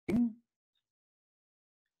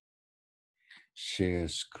Share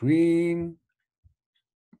screen.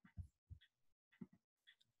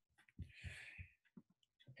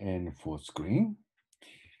 And full screen.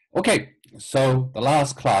 Okay, so the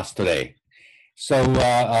last class today. So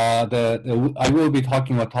I will be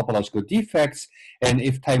talking about topological defects, and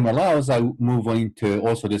if time allows, I'll move on to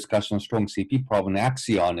also discussion strong CP problem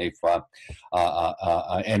axion.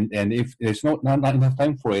 And if there's not enough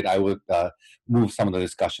time for it, I would move some of the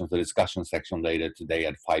discussions to the discussion section later today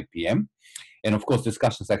at 5 p.m. And of course,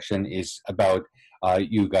 discussion section is about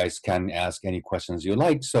you guys can ask any questions you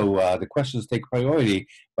like. So the questions take priority,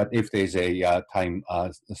 but if there's a time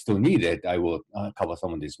still needed, I will cover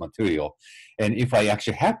some of this material. And if I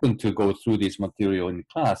actually happen to go through this material in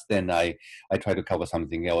class, then I try to cover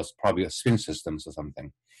something else, probably a spin systems or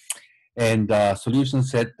something. And solution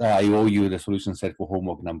set, I owe you the solution set for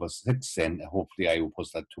homework number 6, and hopefully I will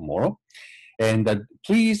post that tomorrow. And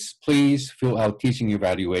please fill out teaching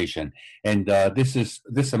evaluation. And this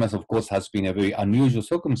semester, of course, has been a very unusual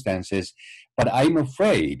circumstances, but I'm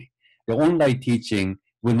afraid the online teaching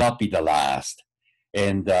will not be the last.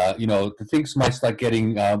 And the things might start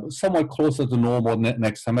getting somewhat closer to normal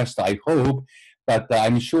next semester, I hope. But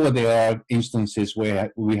I'm sure there are instances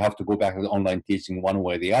where we have to go back to the online teaching one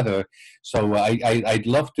way or the other. So I'd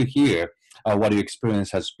love to hear what your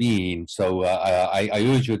experience has been. So I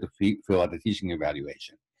urge you to fill out the teaching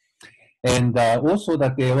evaluation. And also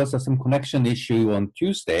that there was some connection issue on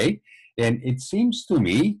Tuesday. And it seems to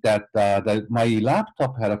me that, that my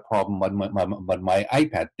laptop had a problem, but my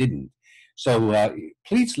iPad didn't. So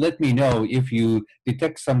please let me know if you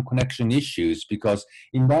detect some connection issues, because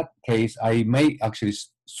in that case, I may actually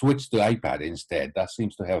switch to iPad instead. That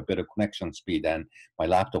seems to have a better connection speed than my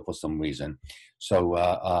laptop for some reason. So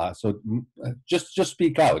just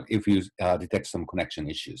speak out if you detect some connection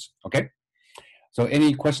issues, okay? So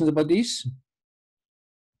any questions about these?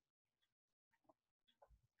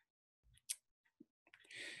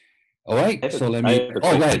 All right, so let me, go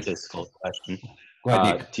ahead. Question. Go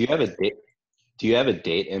ahead, Nick. Do you have a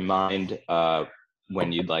date in mind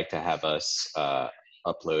when you'd like to have us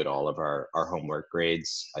upload all of our homework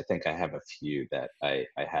grades? I think I have a few that I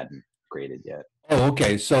hadn't graded yet. Oh,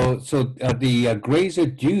 okay. So the grades are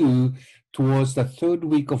due towards the 3rd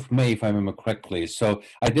week of May, if I remember correctly. So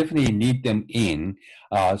I definitely need them in.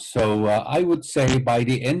 So I would say by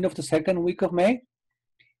the end of the 2nd week of May.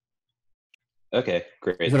 Okay,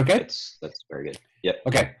 great. Is that okay? That's very good. Yep.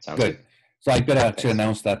 Okay, good. So I better actually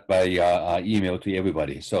announce that by email to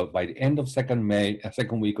everybody. So by the end of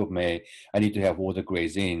 2nd week of May, I need to have all the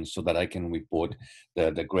grades in so that I can report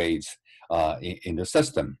the grades in the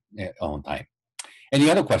system on time. Any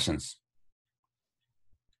other questions?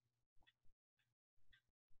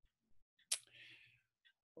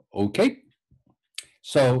 Okay.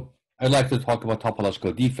 So I'd like to talk about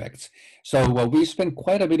topological defects. So we spent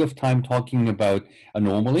quite a bit of time talking about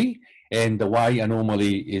anomaly and why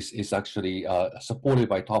anomaly is actually supported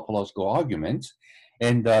by topological arguments.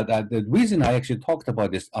 And the reason I actually talked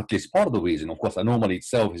about this, at least part of the reason, of course, anomaly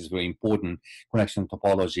itself is very important. Connection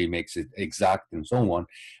topology makes it exact and so on.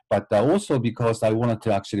 But also because I wanted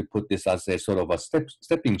to actually put this as a sort of a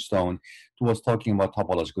stepping stone towards talking about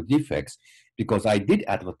topological defects, because I did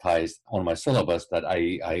advertise on my syllabus that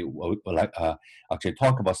I would actually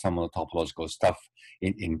talk about some of the topological stuff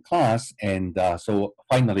in class. And so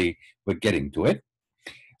finally, we're getting to it.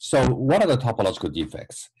 So what are the topological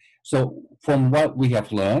defects? So from what we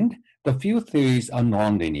have learned, the field theories are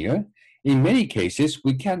nonlinear. In many cases,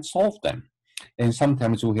 we can't solve them. And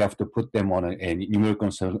sometimes we have to put them on a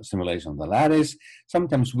numerical simulation of the lattice.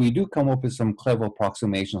 Sometimes we do come up with some clever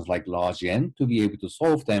approximations like large n to be able to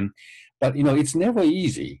solve them. But it's never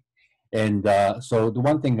easy. And so the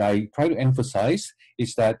one thing I try to emphasize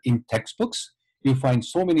is that in textbooks, you find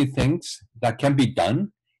so many things that can be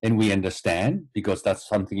done and we understand, because that's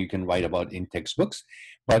something you can write about in textbooks.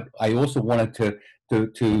 But I also wanted to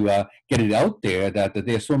get it out there that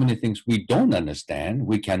there are so many things we don't understand,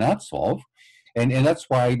 we cannot solve. And that's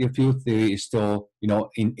why the field theory is still,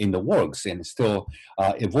 in the works and still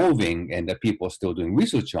evolving, and that people are still doing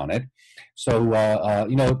research on it. So,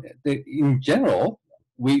 in general,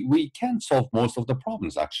 we can solve most of the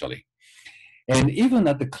problems, actually. And even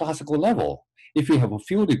at the classical level, if you have a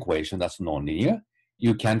field equation that's nonlinear,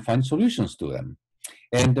 you can find solutions to them.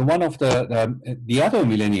 And one of the other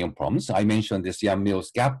millennium problems, I mentioned this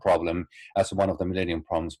Yang-Mills gap problem as one of the millennium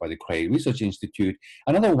problems by the Cray Research Institute.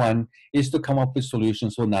 Another one is to come up with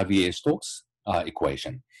solutions for Navier-Stokes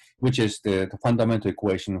equation, which is the fundamental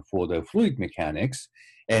equation for the fluid mechanics.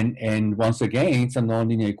 And once again, it's a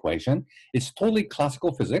nonlinear equation. It's totally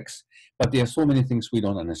classical physics, but there are so many things we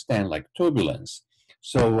don't understand, like turbulence.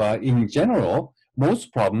 So in general,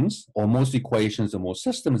 most problems or most equations or most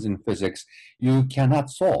systems in physics, you cannot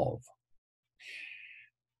solve.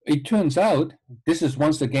 It turns out, this is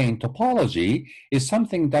once again, topology is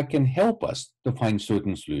something that can help us to find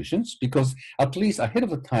certain solutions, because at least ahead of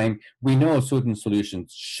the time, we know certain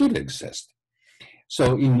solutions should exist.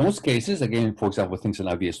 So in most cases, again, for example, things in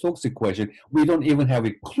Navier-Stokes equation, we don't even have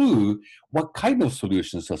a clue what kind of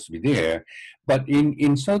solutions has to be there. But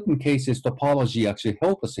in certain cases, topology actually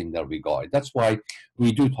helps us in that regard. That's why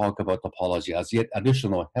we do talk about topology as yet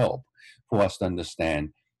additional help for us to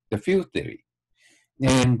understand the field theory.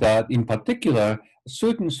 And in particular,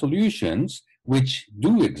 certain solutions which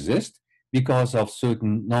do exist because of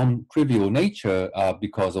certain non-trivial nature,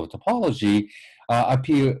 because of topology,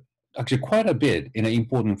 appear actually quite a bit in an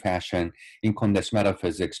important fashion in condensed matter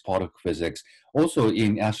physics, particle physics, also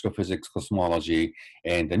in astrophysics, cosmology,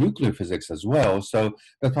 and the nuclear physics as well. So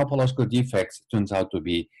the topological defects turns out to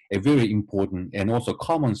be a very important and also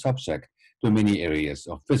common subject to many areas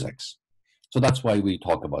of physics. So that's why we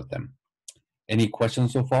talk about them. Any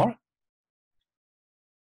questions so far?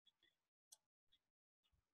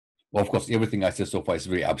 Well, of course, everything I said so far is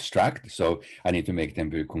very abstract, so I need to make them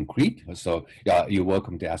very concrete. So yeah, you're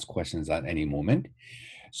welcome to ask questions at any moment.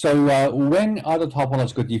 So when are the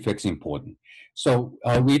topological defects important? So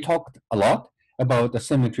we talked a lot about the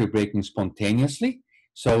symmetry breaking spontaneously.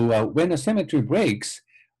 So when a symmetry breaks,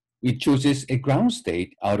 it chooses a ground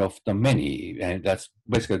state out of the many, and that's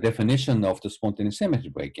basically the definition of the spontaneous symmetry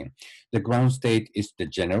breaking. The ground state is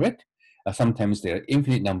degenerate. Sometimes there are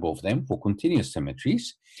infinite number of them for continuous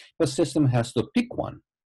symmetries. The system has to pick one.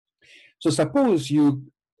 So suppose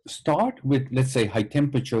you start with, let's say, high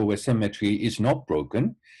temperature where symmetry is not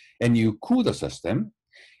broken, and you cool the system,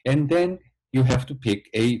 and then you have to pick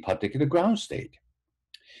a particular ground state.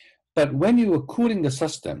 But when you are cooling the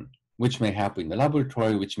system, which may happen in the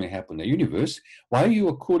laboratory, which may happen in the universe, while you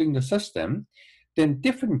are cooling the system, then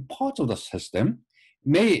different parts of the system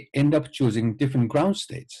may end up choosing different ground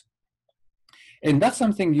states. And that's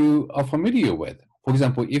something you are familiar with. For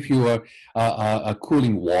example, if you are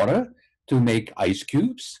cooling water to make ice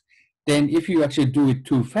cubes, then if you actually do it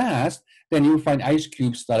too fast, then you'll find ice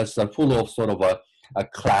cubes that are full of sort of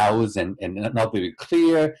clouds and not very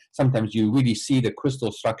clear. Sometimes you really see the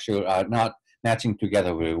crystal structure not matching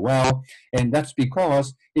together very well. And that's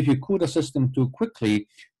because if you cool the system too quickly,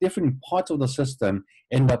 different parts of the system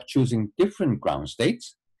end up choosing different ground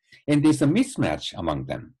states, and there's a mismatch among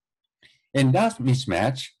them. And that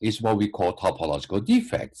mismatch is what we call topological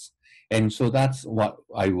defects. And so that's what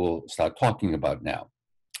I will start talking about now.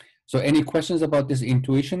 So any questions about this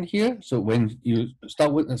intuition here? So when you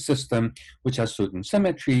start with a system which has certain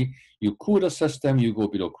symmetry, you cool the system, you go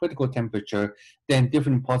below critical temperature, then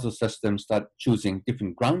different parts of the system start choosing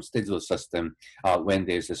different ground states of the system when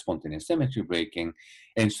there's a spontaneous symmetry breaking.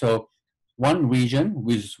 And so one region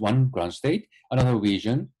with one ground state, another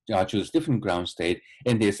region chooses different ground state,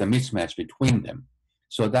 and there's a mismatch between them.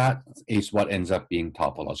 So that is what ends up being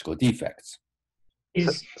topological defects. Go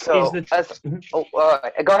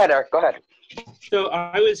ahead, Eric, go ahead. So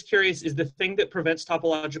I was curious, is the thing that prevents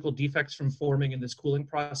topological defects from forming in this cooling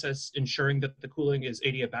process ensuring that the cooling is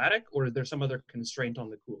adiabatic, or is there some other constraint on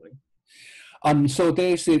the cooling? So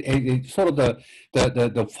there's a sort of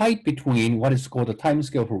the fight between what is called the time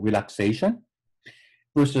scale for relaxation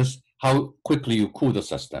versus how quickly you cool the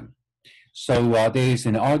system. So there is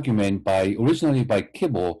an argument originally by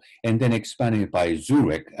Kibble and then expanded by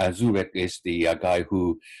Zurich. Zurich is the guy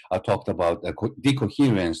who talked about the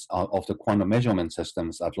decoherence of the quantum measurement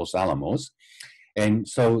systems at Los Alamos. And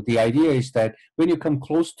so the idea is that when you come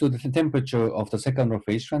close to the temperature of the second order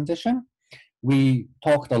phase transition, we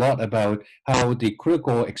talked a lot about how the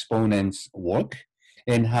critical exponents work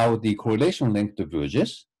and how the correlation length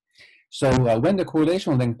diverges. So when the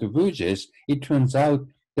correlation length diverges, it turns out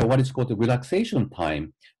that what is called the relaxation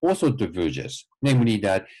time also diverges, namely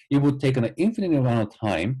that it would take an infinite amount of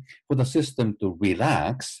time for the system to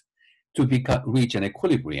relax to reach an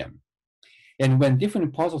equilibrium. And when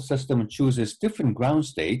different parts of the system chooses different ground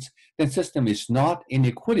states, the system is not in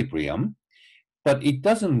equilibrium, but it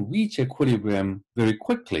doesn't reach equilibrium very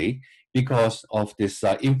quickly because of this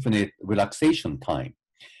infinite relaxation time.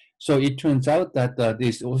 So it turns out that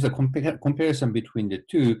there's also a comparison between the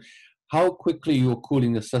two, how quickly you're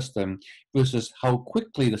cooling the system versus how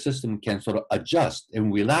quickly the system can sort of adjust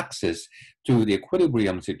and relaxes to the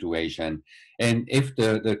equilibrium situation. And if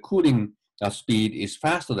the cooling speed is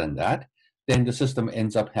faster than that, then the system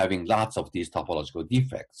ends up having lots of these topological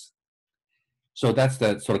defects. So that's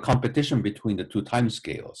the sort of competition between the two time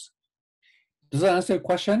scales. Does that answer your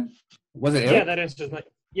question? Was it Eric? Yeah, that answers my.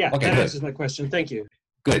 Yeah, Okay, that good. answers my question. Thank you.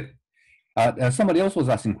 Good. Somebody else was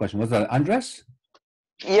asking a question. Was that Andres?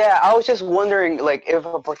 Yeah, I was just wondering, like, if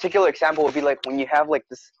a particular example would be like when you have like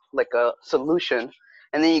this, like a solution,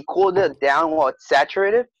 and then you cool it down while it's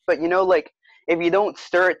saturated. But you know, like, if you don't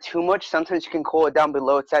stir it too much, sometimes you can cool it down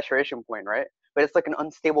below its saturation point, right? But it's like an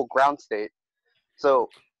unstable ground state. So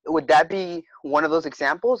would that be one of those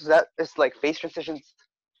examples? That is like phase transitions,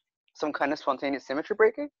 some kind of spontaneous symmetry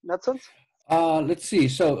breaking in that sense? Let's see.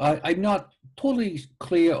 So I'm not totally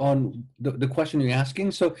clear on the question you're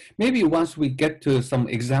asking. So maybe once we get to some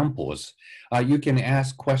examples, you can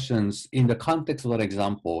ask questions in the context of the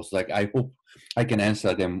examples. Like I hope I can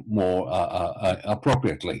answer them more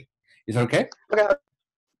appropriately. Is that okay? Okay. All right.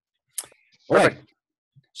 Perfect.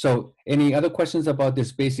 So any other questions about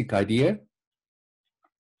this basic idea?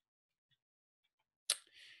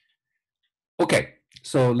 Okay,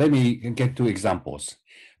 so let me get to examples.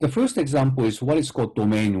 The first example is what is called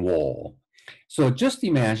domain wall. So just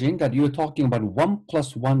imagine that you're talking about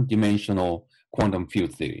 1+1 dimensional quantum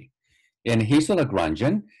field theory. And Hazel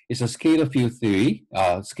Lagrangian is a scalar field theory,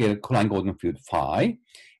 scalar Klein-Gordon field phi.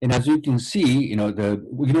 And as you can see,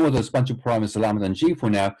 we know there's a bunch of parameters lambda and g for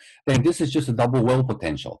now, then this is just a double well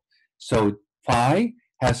potential. So phi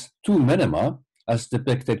has two minima as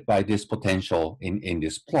depicted by this potential in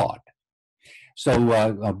this plot.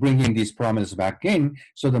 So bringing these parameters back in,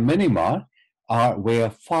 so the minima are where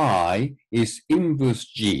phi is inverse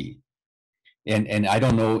g. And I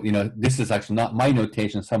don't know, this is actually not my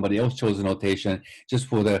notation. Somebody else chose the notation just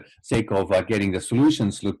for the sake of getting the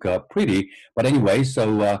solutions look pretty. But anyway,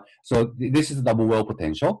 so this is the double well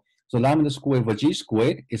potential. So lambda squared over g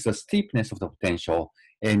squared is the steepness of the potential,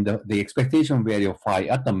 and the expectation value of phi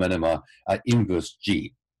at the minima inverse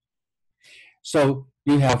g. So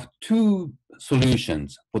you have two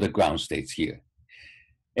solutions for the ground states here.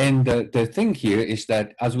 And the thing here is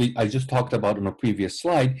that, as I just talked about on a previous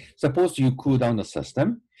slide, suppose you cool down the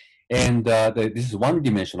system, and this is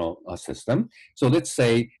one-dimensional system. So let's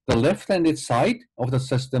say the left-handed side of the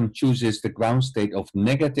system chooses the ground state of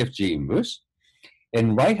negative G inverse,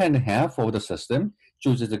 and right-hand half of the system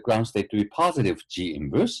chooses the ground state to be positive G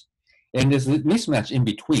inverse, and there's a mismatch in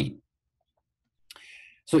between.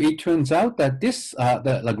 So it turns out that this,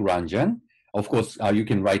 the Lagrangian, of course, you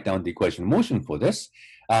can write down the equation of motion for this,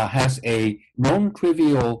 has a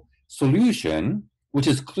non-trivial solution, which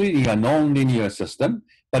is clearly a non-linear system,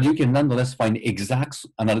 but you can nonetheless find the exact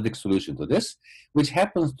analytic solution to this, which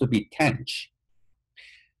happens to be tanh.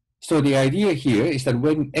 So the idea here is that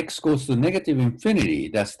when x goes to negative infinity,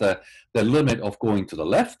 that's the limit of going to the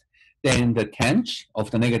left, then the tanh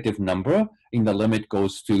of the negative number in the limit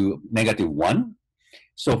goes to -1.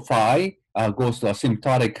 So phi goes to a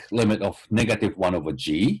asymptotic limit of -1 over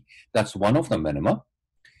g. That's one of the minima.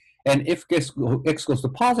 And if x goes to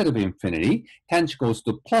positive infinity, tanh goes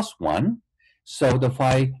to +1. So the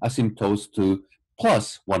phi asymptotes to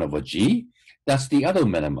 +1 over g. That's the other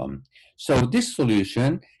minimum. So this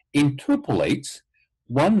solution interpolates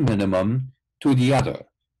one minimum to the other.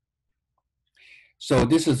 So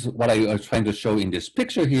this is what I was trying to show in this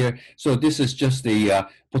picture here. So this is just the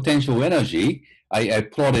potential energy. I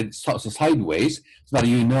plotted sideways so that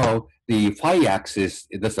you know the phi axis,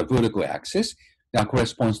 that's the vertical axis, that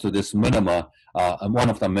corresponds to this minima, one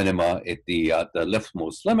of the minima at the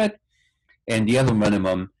leftmost limit, and the other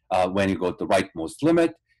minimum when you go to the rightmost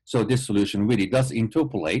limit. So this solution really does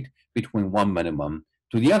interpolate between one minimum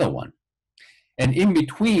to the other one. And in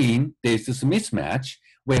between, there's this mismatch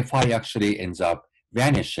where phi actually ends up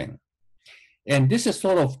vanishing. And this is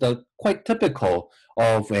sort of quite typical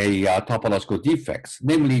of a topological defects,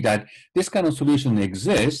 namely that this kind of solution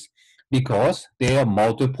exists because there are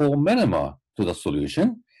multiple minima to the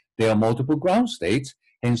solution. There are multiple ground states,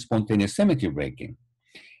 hence spontaneous symmetry breaking.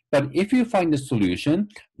 But if you find a solution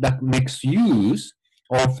that makes use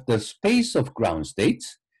of the space of ground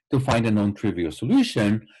states to find a non-trivial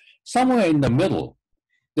solution, somewhere in the middle,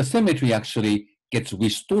 the symmetry actually gets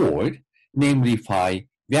restored, namely phi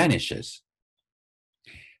vanishes.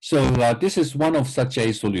 So this is one of such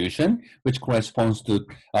a solution, which corresponds to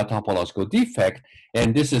a topological defect.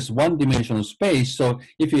 And this is one-dimensional space. So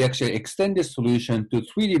if you actually extend this solution to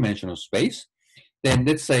three-dimensional space, then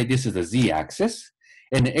let's say this is the z-axis,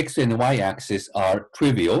 and the x and y-axis are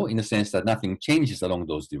trivial in the sense that nothing changes along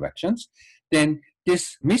those directions. Then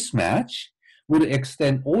this mismatch would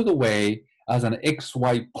extend all the way as an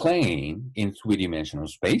xy plane in three-dimensional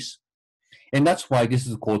space. And that's why this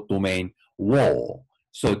is called domain wall.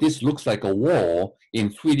 So this looks like a wall in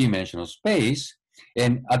three-dimensional space,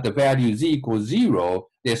 and at the value z equals 0,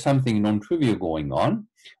 there's something non-trivial going on.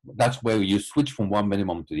 That's where you switch from one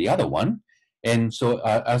minimum to the other one. And so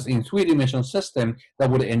as in three-dimensional system, that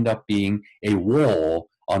would end up being a wall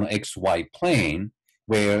on an XY plane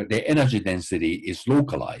where the energy density is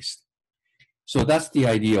localized. So that's the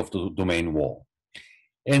idea of the domain wall.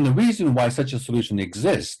 And the reason why such a solution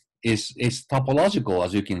exists is topological,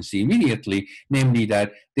 as you can see immediately, namely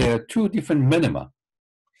that there are two different minima.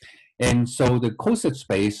 And so the coset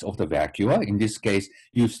space of the vacua, in this case,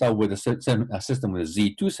 you start with a system with a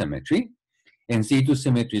Z2 symmetry, and Z2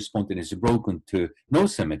 symmetry is spontaneously broken to no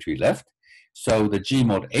symmetry left. So the G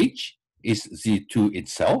mod H is Z2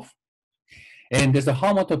 itself. And there's a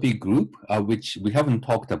homotopy group, which we haven't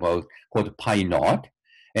talked about, called pi naught,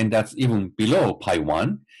 and that's even below pi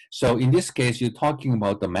 1. So in this case, you're talking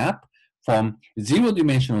about the map from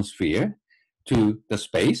zero-dimensional sphere to the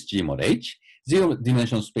space, G mod H.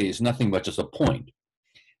 Zero-dimensional space is nothing but just a point.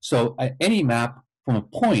 So any map from a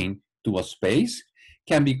point to a space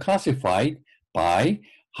can be classified by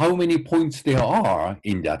how many points there are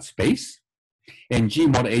in that space. And G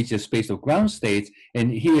mod H is space of ground states.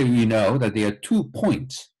 And here you know that there are 2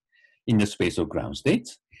 points in the space of ground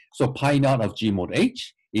states. So pi naught of G mod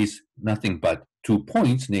H is nothing but 2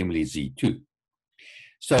 points, namely Z2.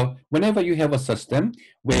 So whenever you have a system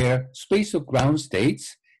where space of ground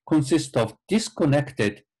states consists of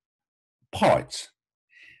disconnected parts,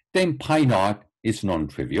 then pi naught is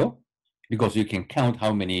non-trivial because you can count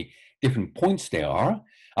how many different points there are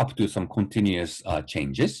up to some continuous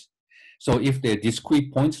changes. So if they're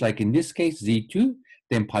discrete points, like in this case, Z2,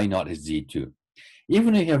 then pi naught is Z2.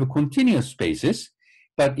 Even if you have continuous spaces,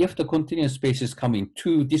 but if the continuous spaces come in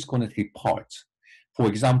 2 disconnected parts, for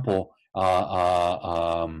example,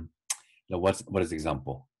 what is the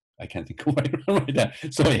example? I can't think of right now.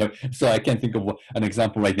 So I can't think of an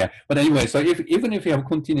example right now. But anyway, so even if you have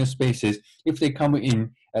continuous spaces, if they come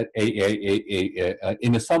in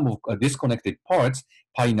in the sum of disconnected parts,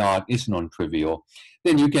 pi naught is non-trivial.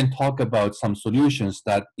 Then you can talk about some solutions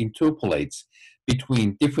that interpolates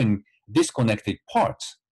between different disconnected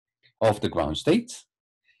parts of the ground states,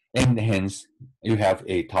 and hence you have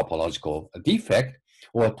a topological defect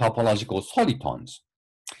or topological solitons.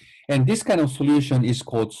 And this kind of solution is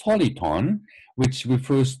called soliton, which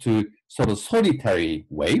refers to sort of solitary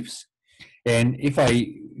waves. And if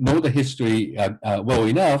I know the history well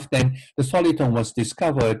enough, then the soliton was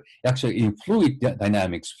discovered actually in fluid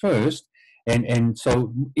dynamics first. And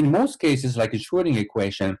so in most cases, like a Schrödinger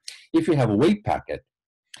equation, if you have a wave packet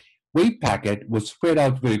will spread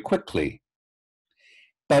out very quickly.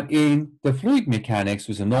 But in the fluid mechanics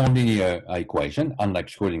with a nonlinear equation, unlike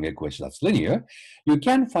Schrödinger equation that's linear, you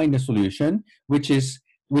can find a solution which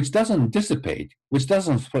doesn't dissipate, which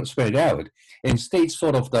doesn't spread out, and stays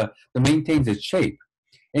sort of maintains its shape.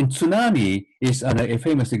 And tsunami is a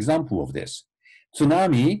famous example of this.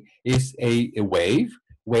 Tsunami is a wave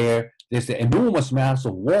where there's an enormous mass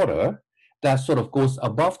of water that sort of goes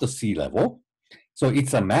above the sea level. So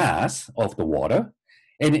it's a mass of the water,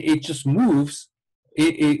 and it just moves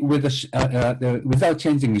without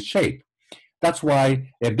changing its shape. That's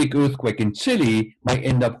why a big earthquake in Chile might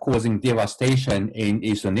end up causing devastation in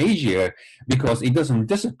Eastern Asia, because it doesn't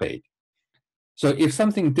dissipate. So if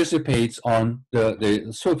something dissipates on the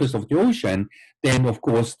surface of the ocean, then of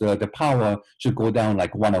course the power should go down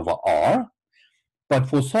like 1/r. But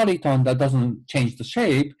for soliton, that doesn't change the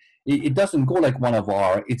shape. It doesn't go like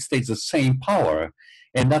 1/r. It stays the same power.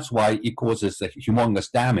 And that's why it causes a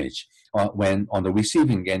humongous damage when on the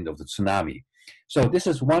receiving end of the tsunami. So this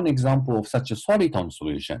is one example of such a soliton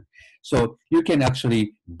solution. So you can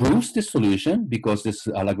actually boost the solution because this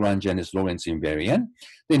Lagrangian is Lorentz invariant.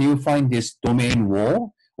 Then you find this domain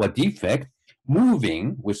wall or defect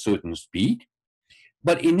moving with certain speed,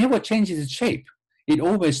 but it never changes its shape. It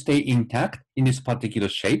always stays intact in this particular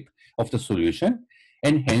shape of the solution,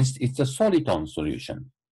 and hence it's a soliton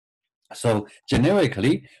solution. So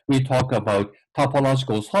generically, we talk about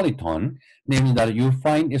topological soliton, namely that you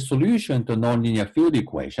find a solution to nonlinear field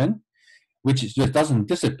equation, which just doesn't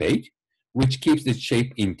dissipate, which keeps its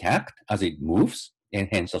shape intact as it moves, and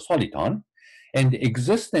hence a soliton. And the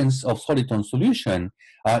existence of soliton solution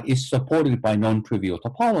is supported by non-trivial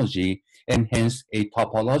topology, and hence a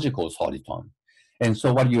topological soliton. And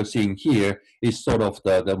so what you're seeing here is sort of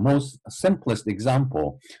the most simplest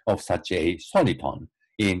example of such a soliton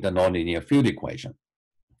in the nonlinear field equation.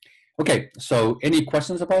 Okay, so any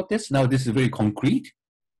questions about this? Now this is very concrete.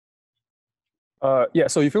 Yeah,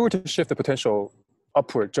 so if you were to shift the potential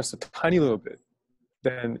upward just a tiny little bit,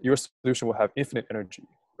 then your solution will have infinite energy,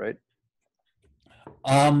 right?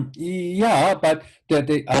 Yeah, but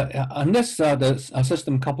unless the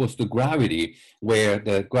system couples to gravity, where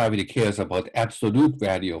the gravity cares about absolute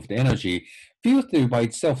value of the energy, field theory by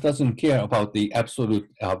itself doesn't care about the absolute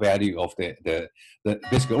value of the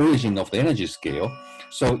basic origin of the energy scale.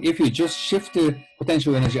 So if you just shift the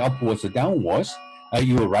potential energy upwards or downwards,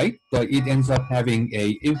 you're right, that it ends up having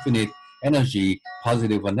a infinite energy,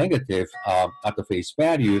 positive or negative, at the face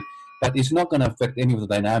value, but it's not going to affect any of the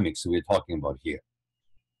dynamics we're talking about here.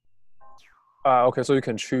 Okay, so you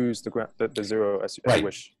can choose the zero as you Right.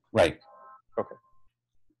 wish. Right. Okay.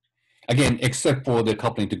 Again, except for the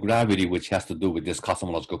coupling to gravity, which has to do with this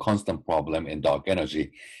cosmological constant problem in dark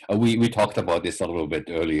energy. We talked about this a little bit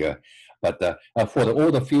earlier, but for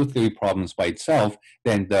all the field theory problems by itself,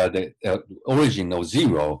 then the origin of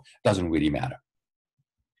zero doesn't really matter.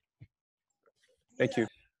 Thank you.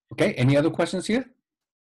 Okay, any other questions here?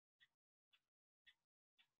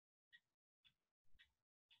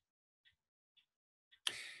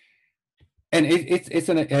 And it's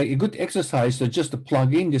a good exercise to just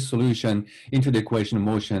plug in this solution into the equation of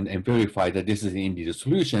motion and verify that this is indeed a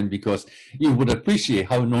solution, because you would appreciate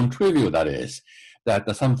how non-trivial that is.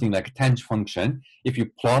 That something like a tangent function, if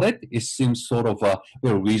you plot it, it seems sort of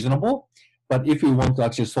very reasonable. But if you want to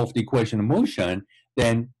actually solve the equation of motion,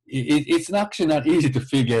 then it's actually not easy to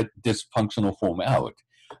figure this functional form out.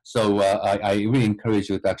 So I really encourage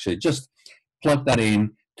you to actually just plug that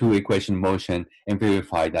in to equation motion and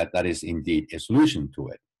verify that that is indeed a solution to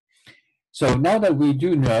it. So now that we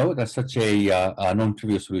do know that such a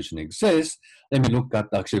non-trivial solution exists, let me look at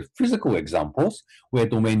actually physical examples where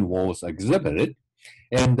domain walls are exhibited.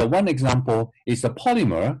 And the one example is a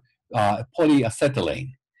polymer,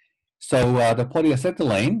 polyacetylene. So the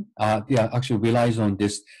polyacetylene actually relies on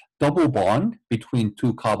this double bond between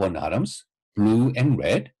two carbon atoms, blue and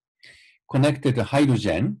red, connected to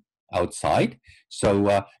hydrogen outside.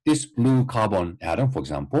 So this blue carbon atom, for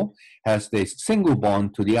example, has this single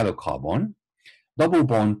bond to the other carbon, double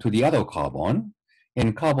bond to the other carbon,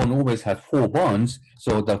 and carbon always has 4 bonds.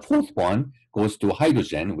 So the 4th bond goes to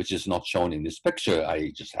hydrogen, which is not shown in this picture.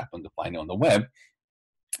 I just happened to find it on the web.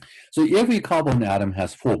 So every carbon atom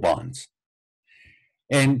has 4 bonds.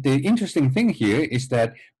 And the interesting thing here is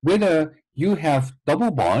that whether you have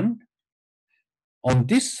double bond on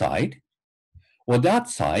this side or that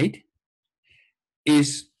side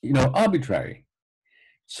is arbitrary.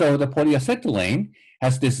 So the polyacetylene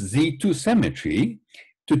has this Z2 symmetry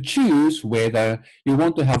to choose whether you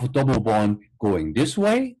want to have a double bond going this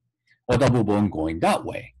way or double bond going that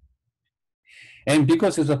way. And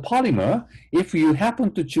because it's a polymer, if you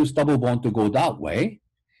happen to choose double bond to go that way,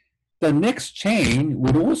 the next chain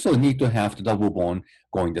would also need to have the double bond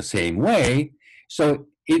going the same way. So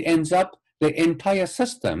it ends up the entire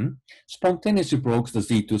system spontaneously breaks the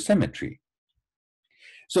Z2 symmetry.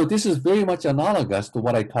 So this is very much analogous to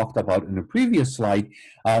what I talked about in the previous slide.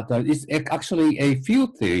 It's actually a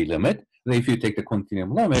field theory limit. If you take the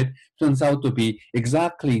continuum limit, turns out to be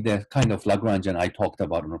exactly the kind of Lagrangian I talked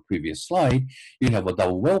about on the previous slide. You have a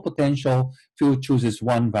double well potential, field chooses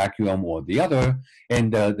one vacuum or the other,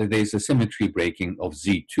 and there's a symmetry breaking of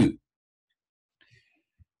Z2.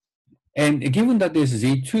 And given that there's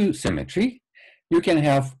Z2 symmetry, you can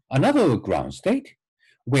have another ground state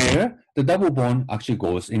where the double bond actually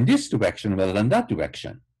goes in this direction rather than that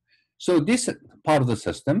direction. So this part of the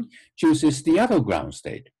system chooses the other ground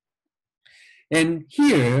state. And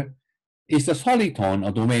here is the soliton,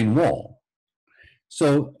 a domain wall.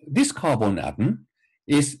 So this carbon atom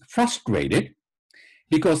is frustrated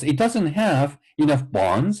because it doesn't have enough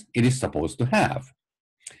bonds it is supposed to have.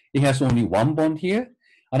 It has only one bond here,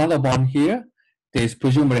 another bond here. There's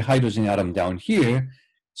presumably a hydrogen atom down here.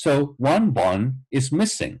 So one bond is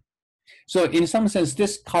missing. So in some sense,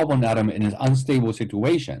 this carbon atom is in an unstable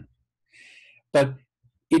situation. But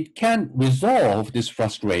it can resolve this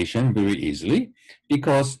frustration very easily,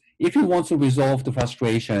 because if you want to resolve the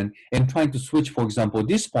frustration and trying to switch, for example,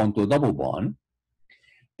 this bond to a double bond,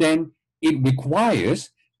 then it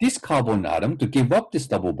requires this carbon atom to give up this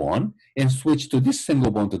double bond and switch to this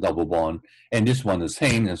single bond to double bond, and this one the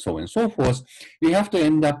same, and so on and so forth. You have to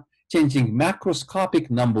end up changing macroscopic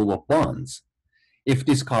number of bonds if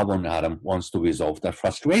this carbon atom wants to resolve that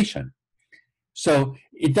frustration. So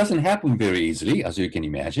it doesn't happen very easily, as you can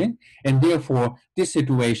imagine, and therefore this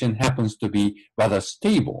situation happens to be rather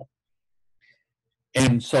stable.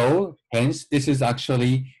 And so, hence, this is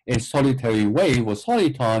actually a solitary wave or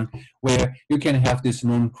soliton where you can have this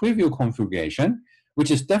non-trivial configuration, which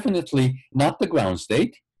is definitely not the ground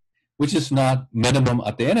state, which is not minimum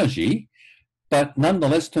at the energy, but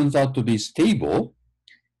nonetheless turns out to be stable,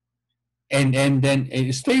 and then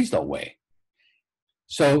it stays that way.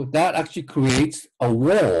 So that actually creates a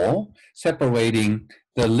wall separating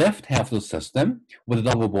the left half of the system with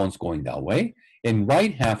double bonds going that way, and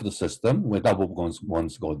right half of the system with double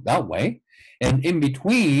bonds go that way. And in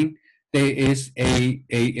between, there is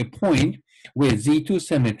a point where Z2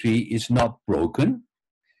 symmetry is not broken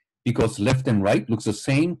because left and right looks the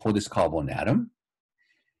same for this carbon atom.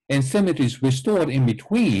 And symmetry is restored in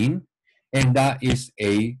between, and that is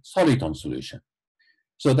a soliton solution.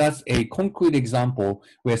 So that's a concrete example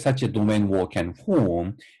where such a domain wall can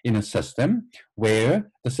form in a system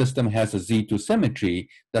where the system has a Z2 symmetry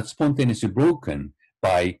that's spontaneously broken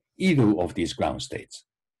by either of these ground states.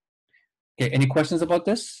 Okay, any questions about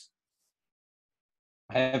this?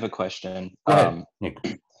 I have a question. Go ahead,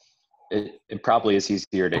 Nick. It probably is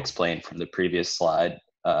easier to explain from the previous slide.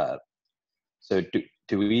 So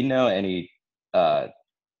do we know any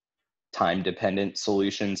time-dependent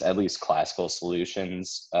solutions, at least classical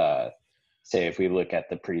solutions? Say if we look at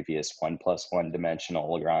the previous 1+1 dimensional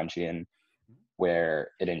Lagrangian, where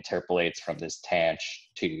it interpolates from this tanh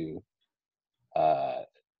to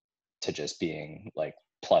just being like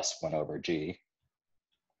 +1/g.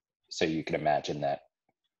 So you can imagine that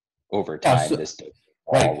over time, this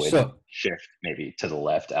wall would shift maybe to the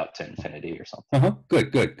left out to infinity or something.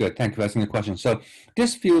 Good. Thank you for asking the question. So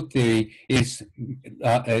this field theory is,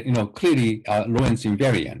 clearly Lorentz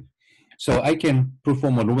invariant. So I can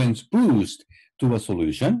perform a Lorentz boost to a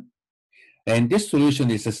solution, and this solution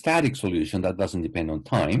is a static solution that doesn't depend on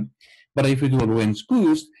time. But if you do a Lorentz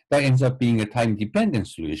boost, that ends up being a time-dependent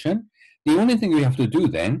solution. The only thing you have to do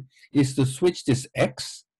then is to switch this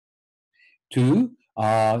x to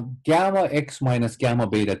gamma x minus gamma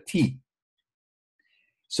beta t.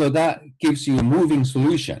 So that gives you a moving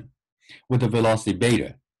solution with a velocity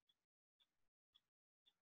beta.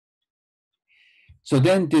 So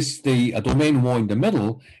then the domain wall in the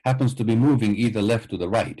middle happens to be moving either left to the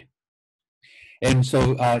right. And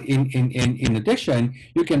so in addition,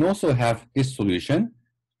 you can also have this solution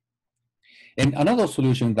and another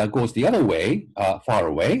solution that goes the other way, far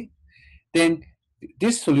away. Then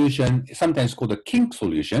this solution is sometimes called a kink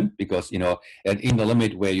solution because, in the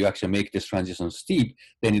limit where you actually make this transition steep,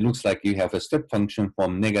 then it looks like you have a step function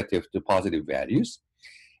from negative to positive values.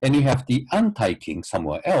 And you have the anti-kink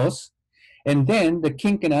somewhere else. And then the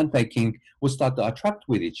kink and anti-kink will start to attract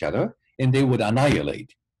with each other and they would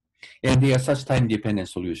annihilate. And they are such time-dependent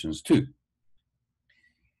solutions too.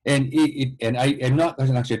 And I am not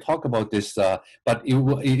going to actually talk about this, but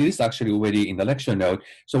it is actually already in the lecture note.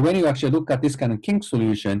 So when you actually look at this kind of kink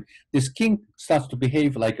solution, this kink starts to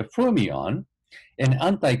behave like a fermion, and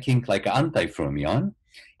anti-kink like an anti-fermion.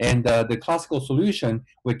 And the classical solution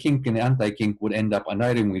where kink and anti-kink would end up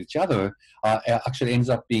annihilating with each other actually ends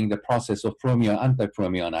up being the process of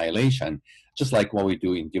fermion-anti-fermion annihilation, just like what we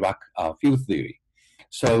do in Dirac field theory.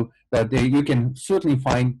 So you can certainly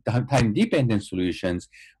find time-dependent solutions,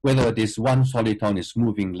 whether this one soliton is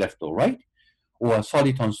moving left or right, or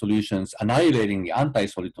soliton solutions annihilating the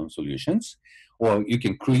anti-soliton solutions, or you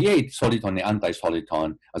can create soliton and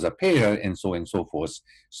anti-soliton as a pair, and so on and so forth.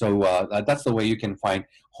 So that's the way you can find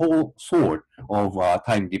whole sort of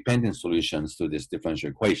time-dependent solutions to this differential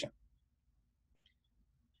equation.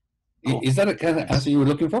 Cool. Is that a kind of answer you were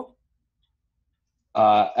looking for?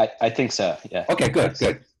 I think so, yeah. Okay,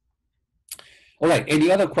 good. All right, any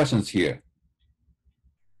other questions here?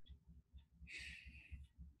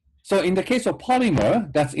 So in the case of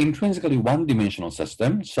polymer, that's intrinsically one-dimensional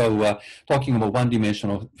system. So talking about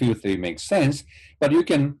one-dimensional field theory makes sense, but you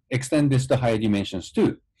can extend this to higher dimensions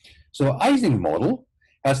too. So Ising model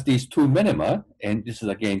has these two minima, and this is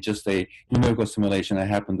again just a numerical simulation I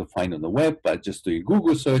happen to find on the web, but just do a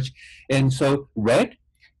Google search. And so red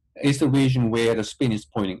is the region where the spin is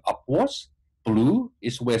pointing upwards. Blue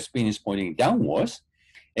is where spin is pointing downwards.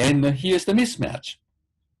 And here's the mismatch.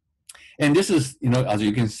 And this is, as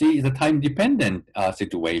you can see, is a time-dependent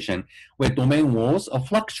situation where domain walls are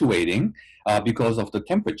fluctuating because of the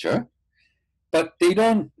temperature, but they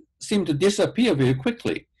don't seem to disappear very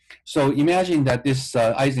quickly. So imagine that this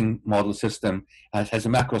Ising model system has a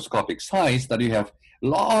macroscopic size, that you have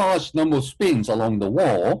large number of spins along the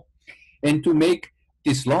wall, and to make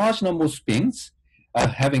this large number of spins,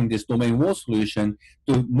 having this domain wall solution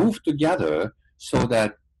to move together so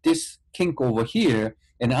that this kink over here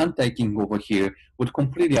and anti-kink over here would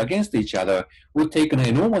completely against each other would take an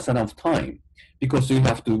enormous amount of time, because you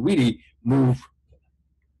have to really move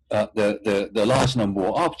the large number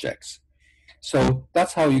of objects. So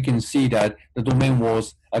that's how you can see that the domain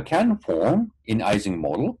walls can form in Ising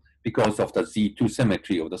model because of the Z2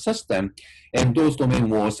 symmetry of the system, and those domain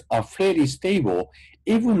walls are fairly stable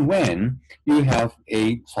even when you have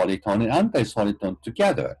a soliton and anti-soliton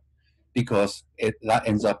together, because that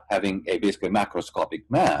ends up having a basically macroscopic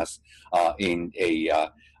mass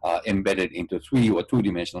embedded into 3 or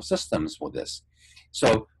 2-dimensional systems for this.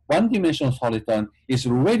 So 1-dimensional soliton is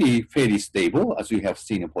already fairly stable, as we have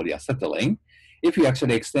seen in polyacetylene. If you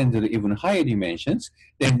actually extend to the even higher dimensions,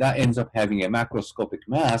 then that ends up having a macroscopic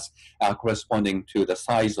mass corresponding to the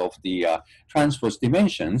size of the transverse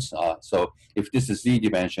dimensions. So if this is z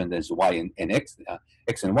dimension, then it's y and x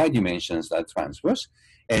and y dimensions that are transverse.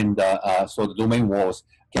 And so the domain walls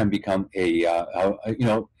can become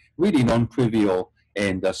really non-trivial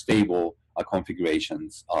and stable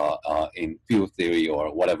configurations in field theory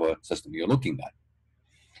or whatever system you're looking at.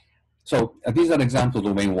 So these are example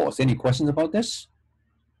domain walls. Any questions about this?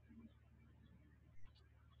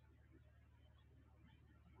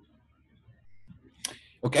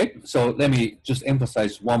 Okay, so let me just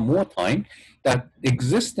emphasize one more time that the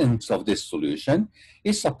existence of this solution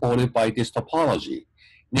is supported by this topology,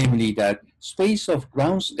 namely that space of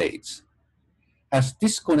ground states has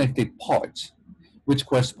disconnected parts which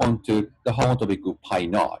correspond to the homotopy group pi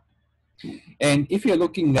naught. And if you're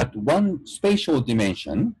looking at one spatial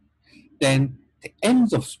dimension, then the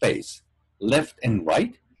ends of space, left and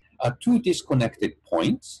right, are 2 disconnected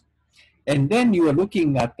points. And then you are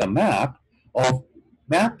looking at the map of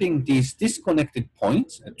mapping these disconnected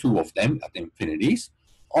points, 2 of them at infinities,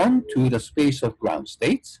 onto the space of ground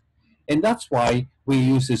states. And that's why we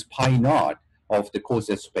use this pi naught of the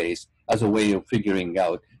coset space as a way of figuring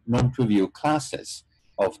out non-trivial classes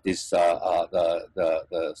of this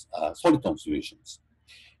soliton solutions.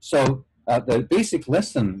 So the basic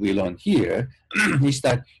lesson we learned here is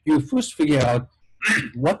that you first figure out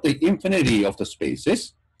what the infinity of the space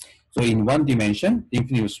is. So in 1 dimension, the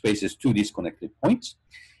infinity of space is 2 disconnected points.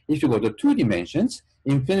 If you go to 2 dimensions,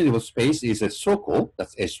 infinity of space is a circle,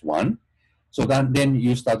 that's S1. So then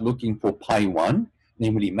you start looking for pi 1,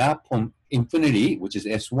 namely map from infinity, which is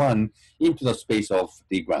S1, into the space of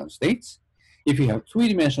the ground states. If you have a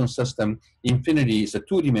 3-dimensional system, infinity is a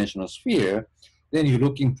 2-dimensional sphere, then you're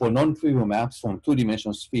looking for non-trivial maps from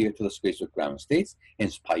 2-dimensional sphere to the space of ground states,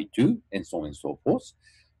 hence pi 2, and so on and so forth.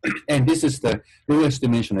 And this is the lowest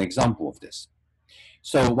dimensional example of this.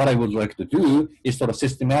 So what I would like to do is sort of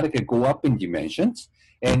systematically go up in dimensions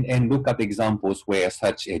and look at examples where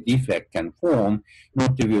such a defect can form,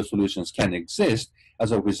 non-trivial solutions can exist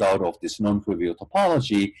as a result of this non-trivial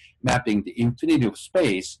topology mapping the infinity of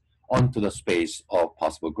space onto the space of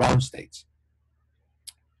possible ground states.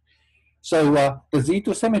 So the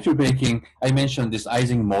Z2 symmetry breaking, I mentioned this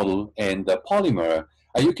Ising model and the polymer.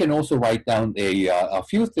 You can also write down a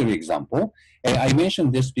field theory example. And I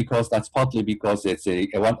mentioned this because that's partly because it's 2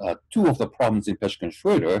 of the problems in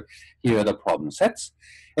Peschke-Schroeder. Here are the problem sets.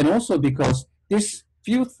 And also because this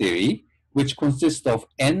field theory, which consists of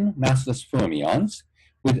n massless fermions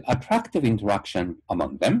with attractive interaction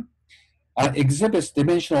among them, exhibits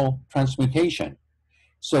dimensional transmutation.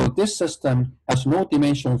 So this system has no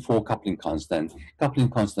dimension for coupling constant. Coupling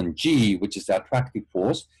constant G, which is the attractive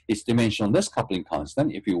force, is dimensionless coupling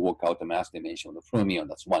constant. If you work out the mass dimension of the fermion,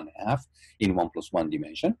 that's 1/2 in 1 + 1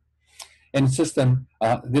 dimension. And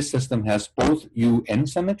this system has both UN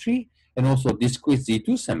symmetry and also discrete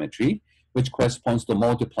Z2 symmetry, which corresponds to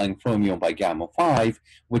multiplying fermion by gamma 5,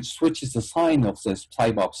 which switches the sign of the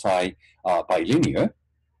psi bar psi bilinear.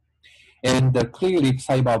 And clearly,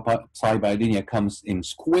 psi bar psi bilinear comes in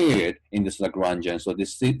squared in this Lagrangian. So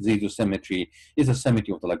this Z2 symmetry is a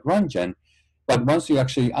symmetry of the Lagrangian. But once you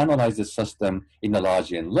actually analyze the system in the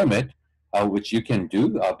Lagrangian limit, which you can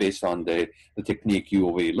do based on the technique you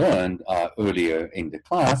already learned earlier in the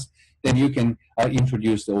class, then you can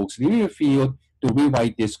introduce the auxiliary field to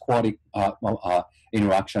rewrite this quadratic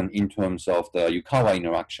interaction in terms of the Yukawa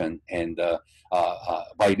interaction and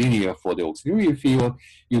bilinear for the auxiliary field.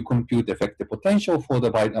 You compute the effective potential for the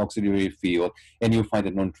auxiliary field, and you find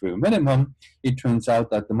a non-trivial minimum. It turns out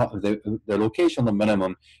that the location of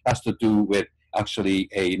minimum has to do with actually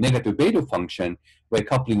a negative beta function where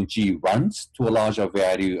coupling G runs to a larger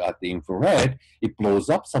value at the infrared. It blows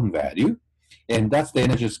up some value. And that's the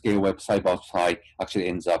energy scale where psi bar psi actually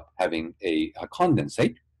ends up having a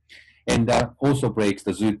condensate. And that also breaks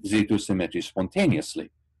the Z2 symmetry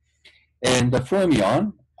spontaneously. And the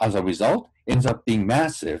fermion, as a result, ends up being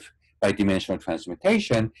massive by dimensional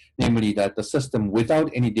transmutation, namely that the system without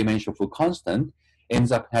any dimension full constant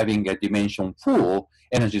ends up having a dimension full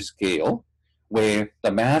energy scale where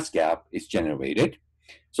the mass gap is generated.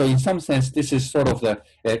 So in some sense, this is sort of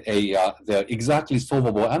the exactly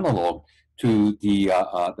solvable analog to the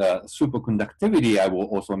superconductivity I will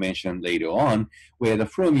also mention later on, where the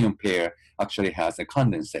fermion pair actually has a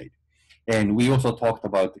condensate. And we also talked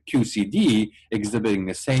about QCD exhibiting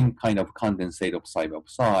the same kind of condensate of psi by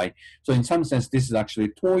psi. So in some sense, this is actually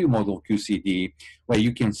a toy model QCD, where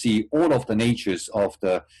you can see all of the natures of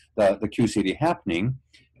the QCD happening,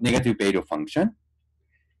 negative beta function,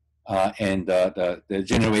 and the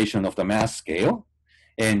generation of the mass scale,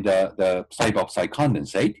 and the psi by psi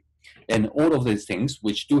condensate. And all of these things,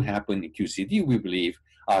 which do happen in QCD, we believe,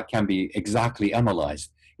 can be exactly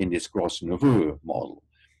analyzed in this Gauss-Neveu model.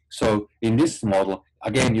 So in this model,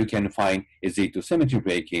 again, you can find a Z2 symmetry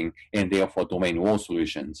breaking and therefore domain wall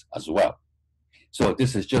solutions as well. So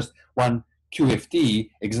this is just one QFD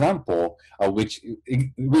example which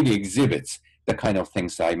really exhibits the kind of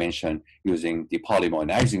things I mentioned using the polymer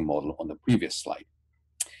and Ising model on the previous slide.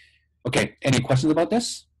 Okay, any questions about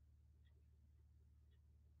this?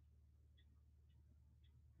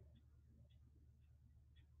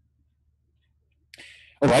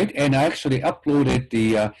 All right, and I actually uploaded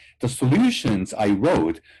the solutions I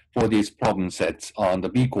wrote for these problem sets on the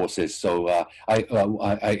B courses. So I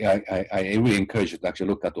really encourage you to actually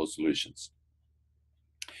look at those solutions.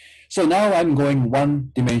 So now I'm going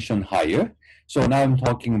one dimension higher. So now I'm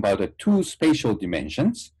talking about the two spatial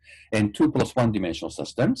dimensions and 2 + 1 dimensional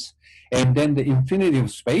systems. And then the infinity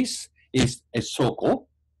of space is a circle,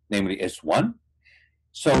 namely S1.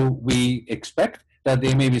 So we expect that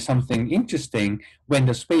there may be something interesting when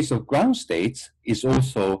the space of ground states is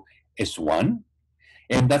also S1.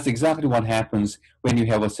 And that's exactly what happens when you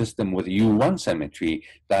have a system with U1 symmetry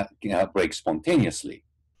that breaks spontaneously.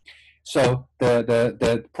 So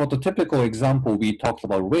the prototypical example we talked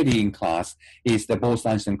about already in class is the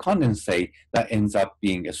Bose-Einstein condensate that ends up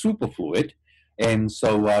being a superfluid. And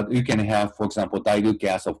so you can have, for example, dilute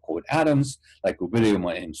gas of cold atoms like rubidium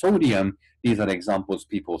and sodium. These are examples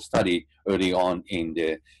people study early on in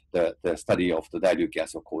the study of the dilute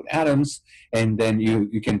gas of cold atoms. And then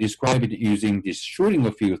you can describe it using this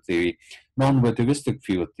Schrödinger field theory, non-relativistic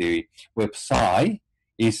field theory, where psi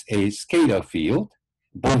is a scalar field,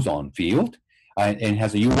 boson field, and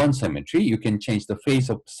has a U1 symmetry. You can change the phase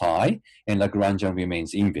of psi, and Lagrangian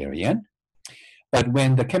remains invariant. But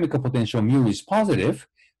when the chemical potential mu is positive,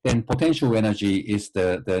 then potential energy is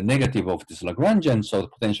the negative of this Lagrangian, so the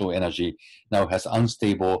potential energy now has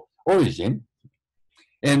unstable origin.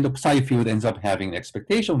 And the psi field ends up having an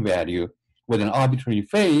expectation value with an arbitrary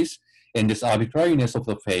phase, and this arbitrariness of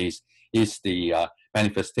the phase is the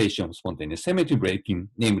manifestation of spontaneous symmetry breaking.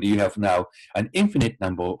 Namely, you have now an infinite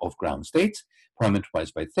number of ground states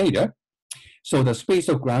parameterized by theta. So the space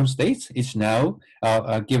of ground states is now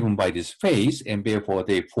given by this phase, and therefore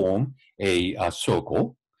they form a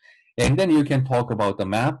circle. And then you can talk about the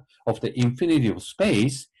map of the infinity of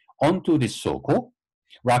space onto this circle,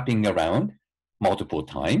 wrapping around multiple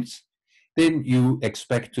times. Then you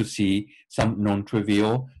expect to see some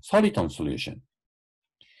non-trivial soliton solution.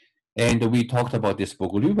 And we talked about this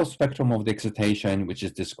Bogoliubov spectrum of the excitation, which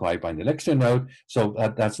is described by the lecture note. So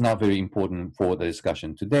that's not very important for the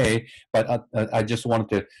discussion today, but I just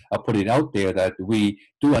wanted to put it out there that we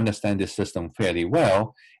do understand this system fairly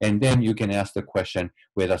well. And then you can ask the question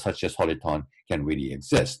whether such a soliton can really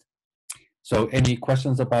exist. So any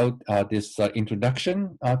questions about this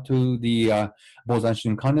introduction to the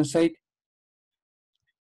Bose-Einstein condensate?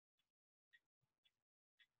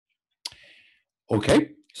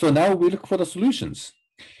 Okay. So now we look for the solutions.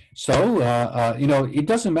 So, it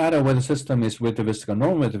doesn't matter whether the system is relativistic or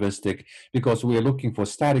non-relativistic because we are looking for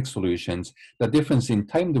static solutions. The difference in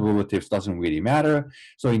time derivatives doesn't really matter.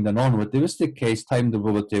 So in the non-relativistic case, time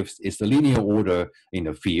derivatives is the linear order in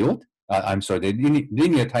the field. The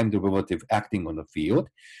linear time derivative acting on the field.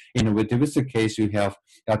 In a relativistic case, you have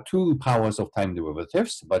 2 powers of time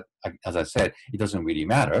derivatives, but as I said, it doesn't really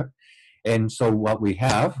matter. And so what we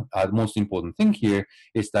have, the most important thing here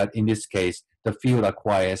is that in this case, the field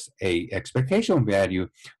acquires a expectation value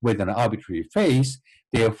with an arbitrary phase.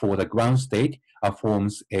 Therefore, the ground state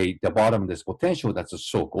forms the bottom of this potential, that's a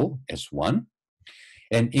circle, S1.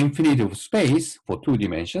 And infinity of space for 2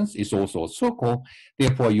 dimensions is also a circle.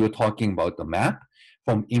 Therefore, you're talking about the map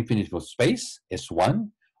from infinity of space,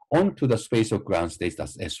 S1, onto the space of ground states,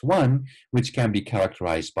 that's S1, which can be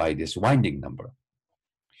characterized by this winding number.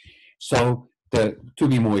 So to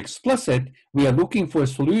be more explicit, we are looking for a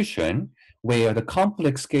solution where the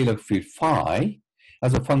complex scalar field phi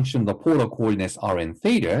as a function of the polar coordinates r and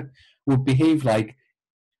theta would behave like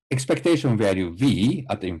expectation value v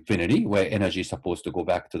at the infinity, where energy is supposed to go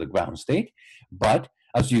back to the ground state. But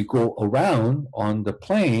as you go around on the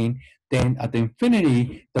plane, then at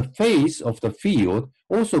infinity, the phase of the field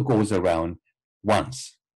also goes around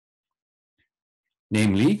once.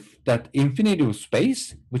 Namely, that infinity of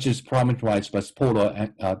space, which is parameterized by polar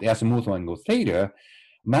the azimuthal angle theta,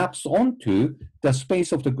 maps onto the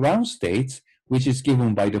space of the ground states, which is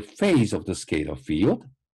given by the phase of the scalar field.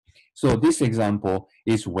 So this example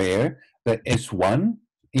is where the S1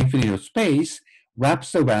 infinity of space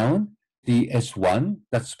wraps around the S1,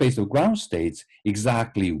 that space of ground states,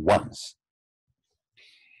 exactly once.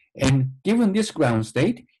 And given this ground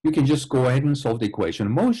state, you can just go ahead and solve the equation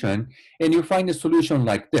of motion, and you find a solution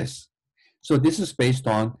like this. So this is based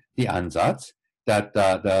on the ansatz that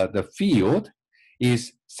the field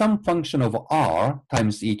is some function of r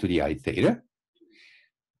times e to the I theta.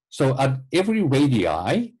 So at every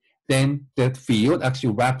radii, then that field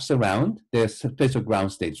actually wraps around the space of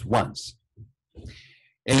ground states once.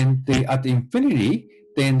 And at infinity,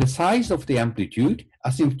 then the size of the amplitude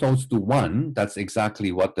asymptotes to 1. That's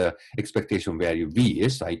exactly what the expectation value v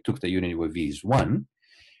is. I took the unit where v is 1.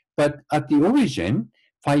 But at the origin,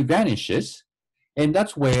 phi vanishes, and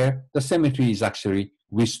that's where the symmetry is actually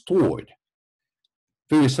restored.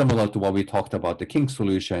 Very similar to what we talked about the kink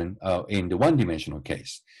solution in the one-dimensional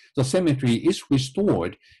case. So symmetry is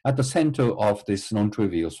restored at the center of this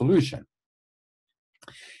non-trivial solution.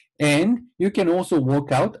 And you can also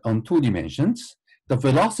work out on 2 dimensions the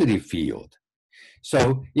velocity field.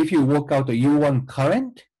 So if you work out the U1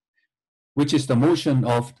 current, which is the motion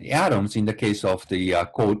of the atoms in the case of the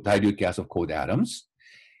dilute gas of cold atoms,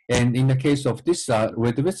 and in the case of this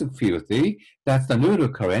relativistic field theory, that's the neutral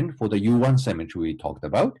current for the U1 symmetry we talked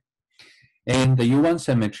about. And the U1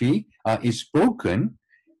 symmetry is broken,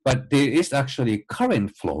 but there is actually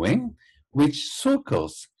current flowing, which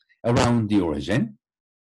circles around the origin.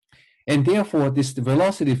 And therefore, this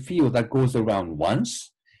velocity field that goes around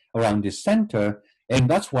once, around the center, and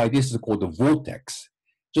that's why this is called a vortex,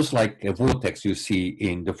 just like a vortex you see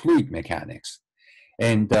in the fluid mechanics.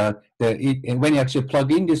 And when you actually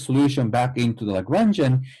plug in this solution back into the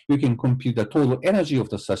Lagrangian, you can compute the total energy of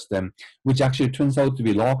the system, which actually turns out to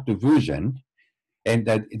be log diversion. And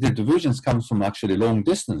that the divergence comes from actually long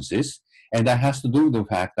distances. And that has to do with the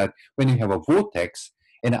fact that when you have a vortex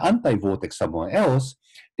and an anti-vortex somewhere else,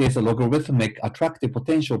 there's a logarithmic attractive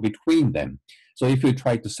potential between them. So if you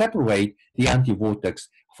try to separate the anti-vortex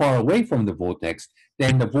far away from the vortex,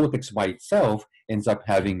 then the vortex by itself ends up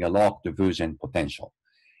having a log diversion potential.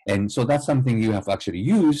 And so that's something you have actually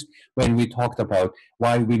used when we talked about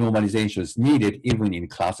why renormalization is needed even in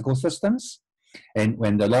classical systems. And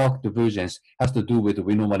when the log divergence has to do with the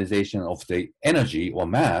renormalization of the energy or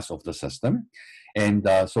mass of the system. And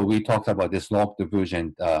so we talked about this log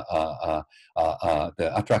divergent, the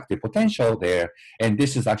attractive potential there. And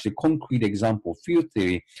this is actually a concrete example of field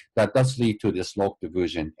theory that does lead to this log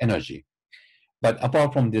divergent energy. But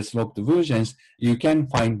apart from this log divergence, you can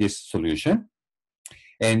find this solution.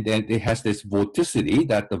 And it has this vorticity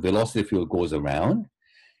that the velocity field goes around.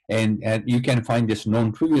 And you can find this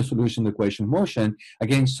non-trivial solution to the equation of motion,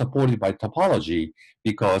 again, supported by topology,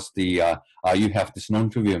 because you have this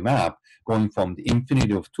non-trivial map going from the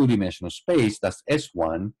infinity of 2-dimensional space, that's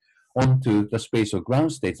S1, onto the space of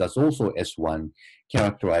ground states, that's also S1,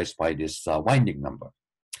 characterized by this winding number.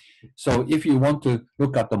 So if you want to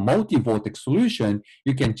look at the multi-vortex solution,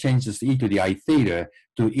 you can change this e to the I theta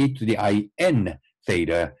to e to the I n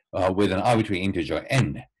theta with an arbitrary integer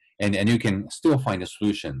n. And you can still find a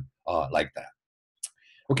solution like that.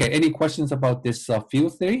 Okay, any questions about this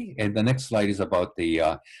field theory? And the next slide is about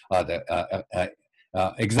the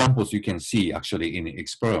examples you can see actually in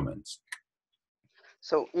experiments.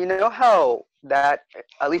 So you know how that,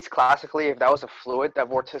 at least classically, if that was a fluid, that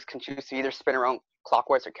vortex can choose to either spin around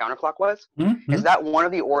clockwise or counterclockwise? Mm-hmm. Is that one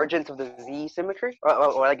of the origins of the Z symmetry?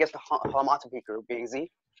 Or I guess the homotopy group being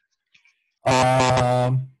Z?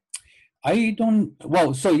 I don't,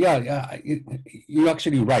 well, so yeah, you're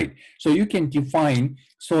actually right. So you can define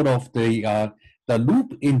sort of the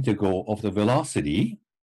loop integral of the velocity,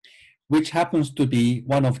 which happens to be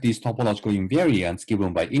one of these topological invariants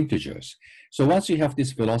given by integers. So once you have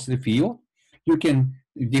this velocity field, you can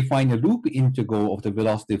define a loop integral of the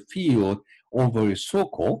velocity field over a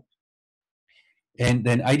circle. And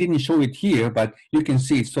then I didn't show it here, but you can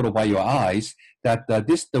see it sort of by your eyes that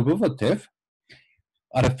this derivative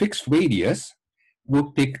at a fixed radius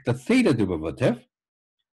will pick the theta derivative,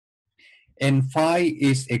 and phi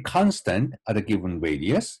is a constant at a given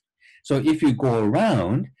radius. So if you go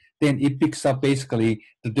around, then it picks up basically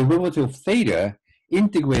the derivative of theta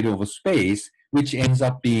integrated over space, which ends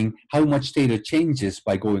up being how much theta changes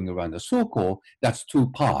by going around the circle. That's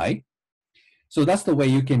 2 pi. So that's the way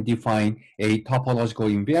you can define a topological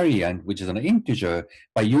invariant, which is an integer,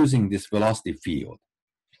 by using this velocity field.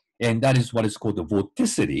 And that is what is called the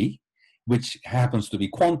vorticity, which happens to be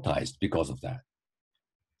quantized because of that.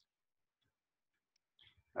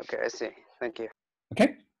 Okay, I see. Thank you.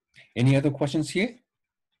 Okay, any other questions here?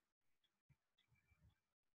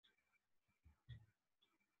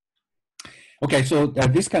 Okay, so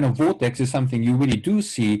this kind of vortex is something you really do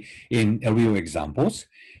see in real examples.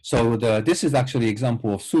 So this is actually an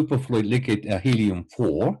example of superfluid liquid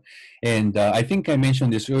helium-4. And I think I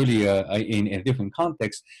mentioned this earlier in a different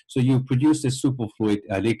context. So you produce this superfluid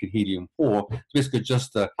liquid helium-4, basically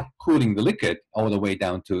just cooling the liquid all the way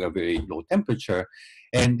down to a very low temperature.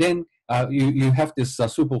 And then you have this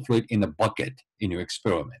superfluid in a bucket in your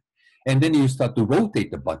experiment. And then you start to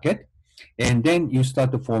rotate the bucket. And then you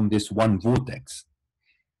start to form this one vortex.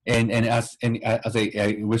 And as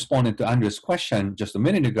I responded to Andre's question just a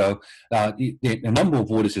minute ago, the number of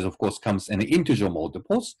vortices, of course, comes in integer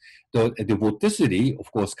multiples. The vorticity,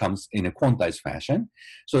 of course, comes in a quantized fashion.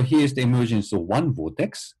 So here's the emergence of one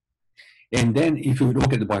vortex. And then if you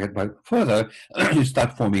look at the bucket further, you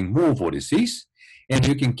start forming more vortices. And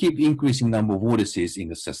you can keep increasing number of vortices in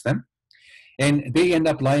the system. And they end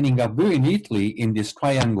up lining up very neatly in this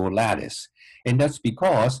triangle lattice. And that's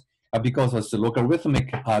because of the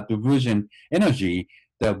logarithmic diversion energy,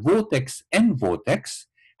 the vortex and vortex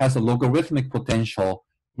has a logarithmic potential,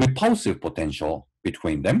 repulsive potential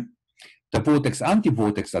between them. The vortex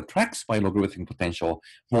anti-vortex attracts by logarithmic potential.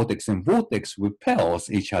 Vortex and vortex repels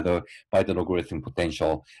each other by the logarithmic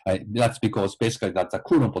potential. That's because basically that's a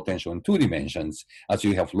Coulomb potential in 2 dimensions, as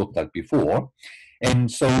you have looked at before.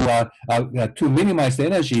 And so to minimize the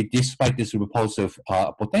energy, despite this repulsive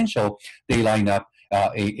potential, they line up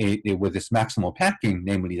with this maximal packing,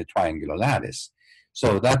 namely the triangular lattice.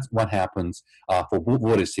 So that's what happens for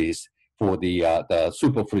vortices for the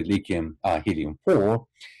superfluid lithium helium-4.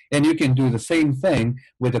 And you can do the same thing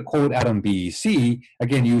with the cold atom BEC.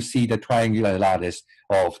 Again, you see the triangular lattice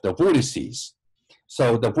of the vortices.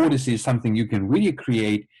 So the vortice is something you can really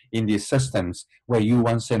create in these systems where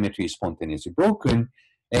U1 symmetry is spontaneously broken,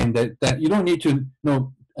 and that you don't need to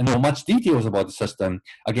know much details about the system.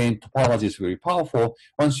 Again, topology is very powerful.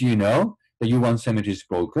 Once you know the U1 symmetry is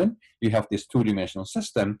broken, you have this 2-dimensional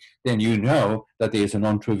system, then you know that there is a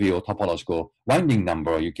non-trivial topological winding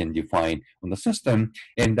number you can define on the system,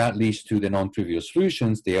 and that leads to the non-trivial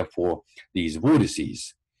solutions, therefore these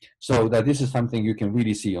vortices. So that this is something you can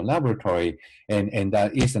really see in laboratory, and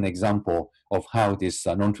that is an example of how this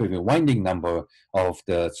non-trivial winding number of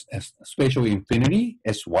the spatial infinity,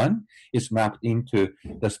 S1, is mapped into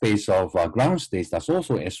the space of ground states that's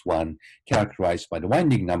also S1, characterized by the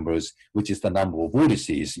winding numbers, which is the number of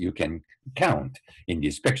vortices you can count in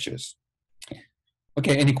these pictures.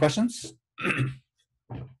 Okay, any questions?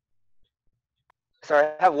 Sorry,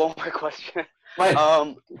 I have one more question.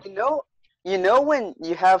 Right. You know when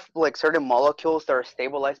you have like certain molecules that are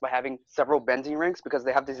stabilized by having several benzene rings because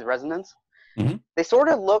they have this resonance? Mm-hmm. They sort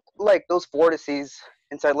of look like those vortices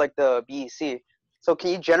inside like the BEC. So can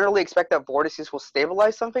you generally expect that vortices will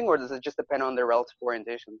stabilize something, or does it just depend on their relative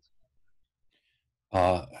orientations?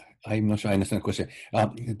 I'm not sure I understand the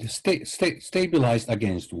question. Stabilized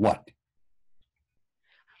against what?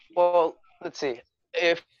 Well, let's see.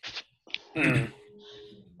 If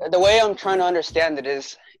the way I'm trying to understand it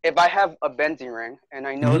is, if I have a benzene ring and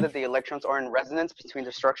I know that the electrons are in resonance between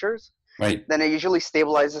the structures, right, then it usually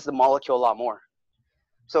stabilizes the molecule a lot more.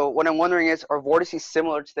 So what I'm wondering is, are vortices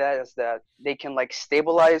similar to that, is that they can like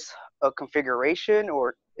stabilize a configuration,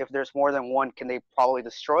 or if there's more than one, can they probably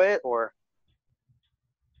destroy it, or?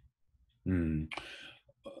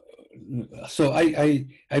 So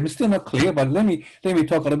I'm still not clear, but let me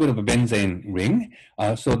talk a little bit of a benzene ring.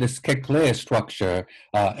 So this Kekler structure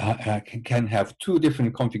can have 2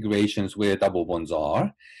 different configurations where double bonds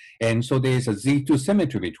are, and so there's a Z2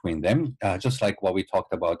 symmetry between them, just like what we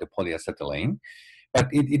talked about the polyacetylene. But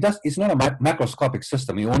it's not a macroscopic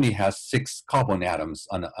system. It only has 6 carbon atoms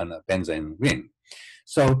on a benzene ring.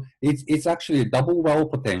 So it's actually a double well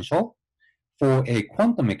potential for a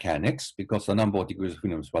quantum mechanics, because the number of degrees of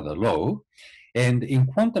freedom is rather low. And in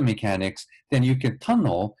quantum mechanics, then you can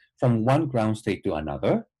tunnel from one ground state to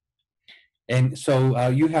another. And so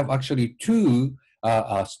you have actually 2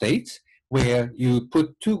 states where you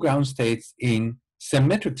put 2 ground states in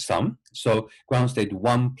symmetric sum. So ground state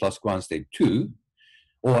 1 plus ground state 2,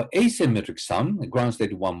 or asymmetric sum, ground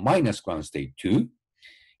state 1 minus ground state 2.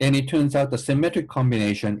 And it turns out the symmetric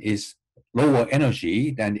combination is lower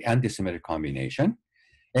energy than the antisymmetric combination.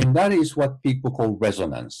 And that is what people call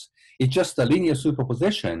resonance. It's just a linear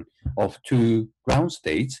superposition of 2 ground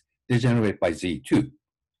states degenerate by Z2.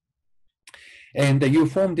 And you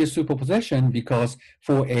form this superposition because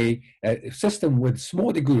for a system with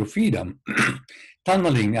small degree of freedom,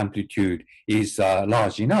 tunneling amplitude is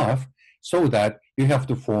large enough so that you have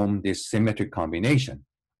to form this symmetric combination.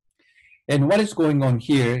 And what is going on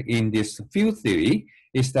here in this field theory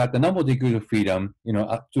is that the number of degrees of freedom,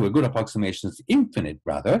 up to a good approximation, is infinite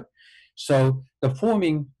rather. So the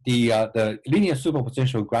forming the linear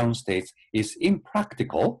superpotential ground states is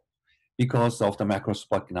impractical because of the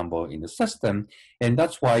macroscopic number in the system, and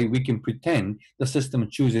that's why we can pretend the system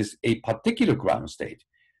chooses a particular ground state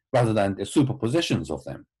rather than the superpositions of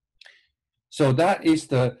them. So that is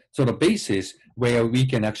the sort of basis where we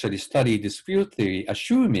can actually study this field theory,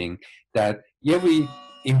 assuming that every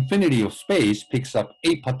infinity of space picks up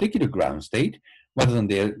a particular ground state rather than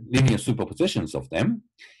the linear superpositions of them,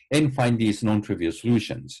 and find these non-trivial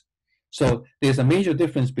solutions. So there's a major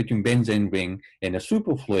difference between benzene ring and a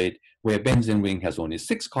superfluid, where benzene ring has only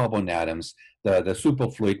 6 carbon atoms. The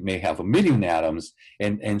superfluid may have 1,000,000 atoms,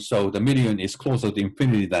 and so the million is closer to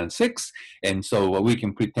infinity than 6, and so we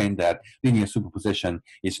can pretend that linear superposition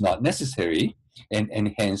is not necessary,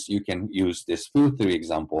 and hence you can use this field theory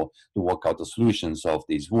example to work out the solutions of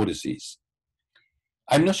these vortices.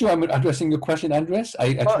 I'm not sure I'm addressing your question, Andres.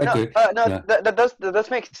 That does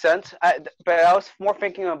make sense. But I was more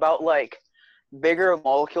thinking about like bigger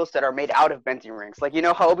molecules that are made out of benzene rings. Like,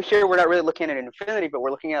 how over here we're not really looking at an infinity, but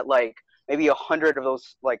we're looking at like maybe 100 of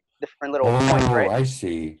those like different little points, right? Oh, I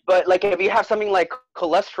see. But like if you have something like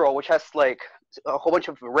cholesterol, which has like a whole bunch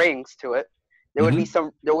of rings to it, there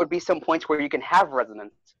would be some points where you can have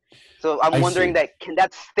resonance. So I'm wondering can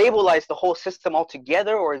that stabilize the whole system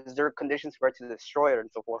altogether, or is there conditions for it to destroy it and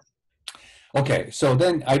so forth? Okay, so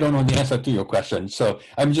then I don't know the answer to your question. So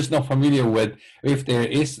I'm just not familiar with if there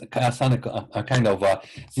is a kind of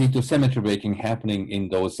Z2 symmetry breaking happening in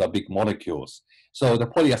those big molecules. So the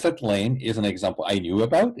polyacetylene is an example I knew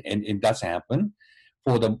about, and it does happen.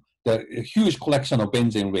 For the huge collection of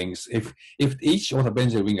benzene rings, if each of the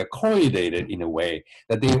benzene rings are correlated in a way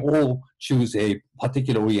that they all choose a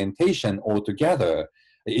particular orientation altogether,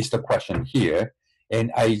 is the question here,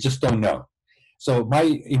 and I just don't know. So my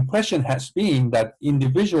impression has been that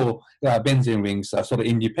individual benzene rings are sort of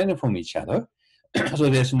independent from each other, so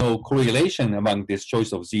there's no correlation among this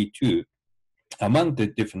choice of Z2 among the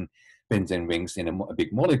different benzene rings in a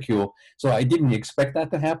big molecule. So I didn't expect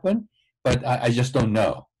that to happen, but I just don't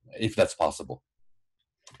know if that's possible.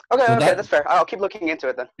 Okay, so that's fair. I'll keep looking into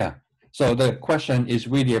it then. Yeah. So the question is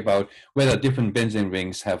really about whether different benzene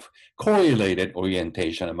rings have correlated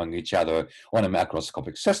orientation among each other on a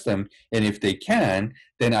macroscopic system. And if they can,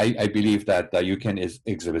 then I believe that you can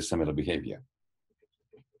exhibit similar behavior.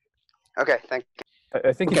 Okay, thank you.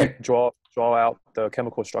 I think if you draw out the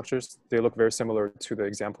chemical structures, they look very similar to the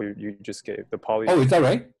example you just gave, the poly. Oh, is that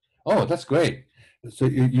right? Oh, that's great. So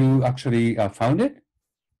you actually found it?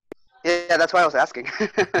 Yeah, that's why I was asking.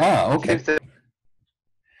 Okay.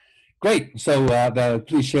 Great. So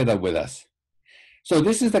please share that with us. So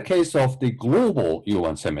this is the case of the global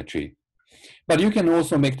U1 symmetry. But you can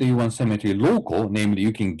also make the U1 symmetry local, namely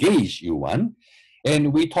you can gauge U1.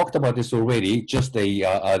 And we talked about this already just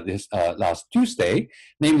last Tuesday,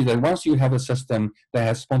 namely that once you have a system that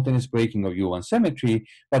has spontaneous breaking of U1 symmetry,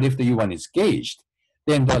 but if the U1 is gauged,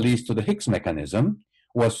 then that leads to the Higgs mechanism,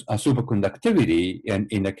 was a superconductivity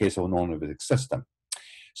in the case of a non-reversible system.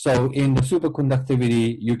 So in the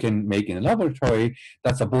superconductivity you can make in a laboratory,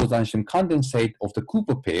 that's a Bose-Einstein condensate of the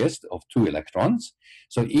Cooper pairs of 2 electrons.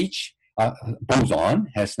 So each boson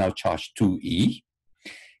has now charge 2e.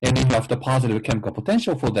 And you have the positive chemical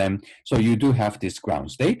potential for them. So you do have this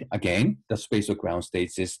ground state. Again, the space of ground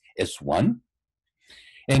states is S1.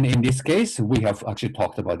 And in this case, we have actually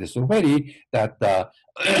talked about this already, that the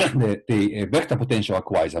vector potential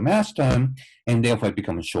acquires a mass term, and therefore it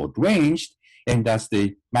becomes short-ranged, and that's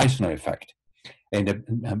the Meissner effect. And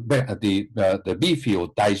the B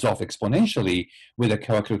field dies off exponentially with a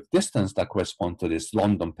characteristic distance that corresponds to this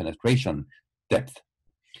London penetration depth.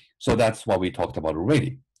 So that's what we talked about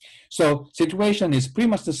already. So situation is pretty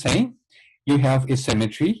much the same. You have a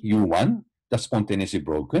symmetry, U1, that's spontaneously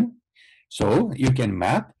broken. So you can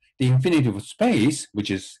map the infinity of space, which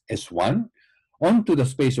is S1, onto the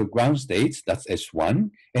space of ground states, that's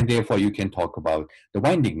S1, and therefore you can talk about the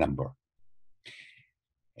winding number.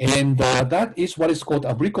 And that is what is called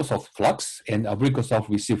Abrikosov flux, and Abrikosov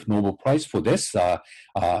received Nobel Prize for this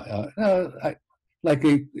like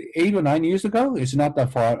 8 or 9 years ago. It's not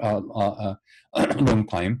that far, a long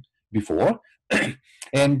time before.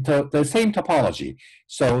 And the same topology.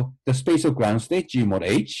 So the space of ground state, G mod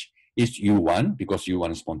H, is U1 because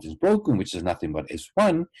U1 is spontaneous broken, which is nothing but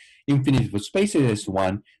S1. Infinity for space is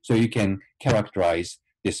S1, so you can characterize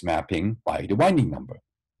this mapping by the winding number.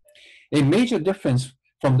 A major difference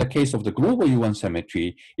from the case of the global U1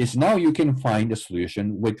 symmetry is now you can find a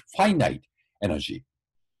solution with finite energy.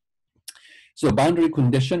 So boundary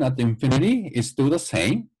condition at infinity is still the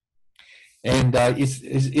same, and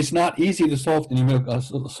it's not easy to solve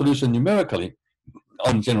the solution numerically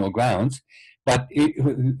on general grounds, but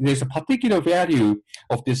there's a particular value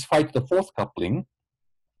of this 5 to the 4th coupling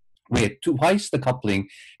where twice the coupling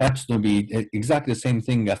happens to be exactly the same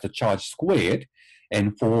thing as the charge squared,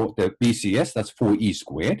 and for the BCS, that's 4E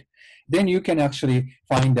squared. Then you can actually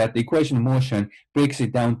find that the equation of motion breaks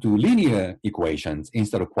it down to linear equations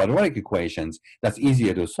instead of quadratic equations. That's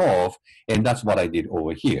easier to solve, and that's what I did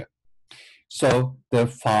over here. So the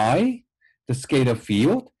phi, the scalar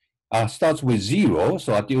field, starts with 0,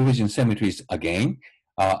 so at the origin symmetry is again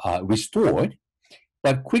restored,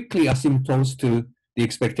 but quickly asymptotes to the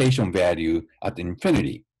expectation value at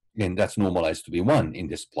infinity, and that's normalized to be 1 in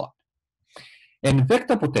this plot. And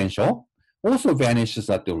vector potential also vanishes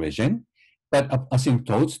at the origin, but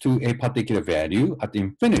asymptotes to a particular value at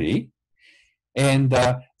infinity. And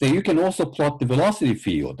then you can also plot the velocity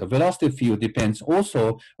field. The velocity field depends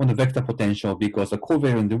also on the vector potential because the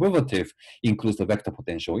covariant derivative includes the vector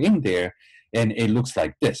potential in there, and it looks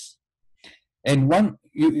like this. And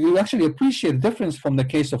you actually appreciate the difference from the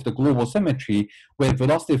case of the global symmetry where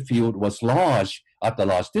velocity field was large at the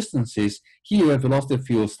large distances. Here, velocity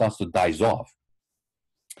field starts to die off.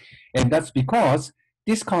 And that's because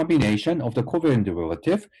this combination of the covariant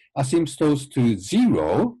derivative asymptotes to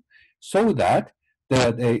 0 so that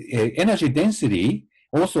the energy density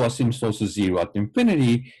also asymptotes to 0 at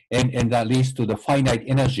infinity, and that leads to the finite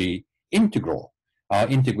energy integral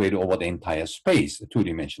integrated over the entire space, the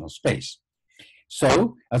two-dimensional space.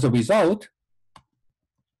 So as a result,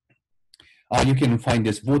 you can find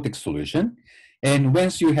this vortex solution. And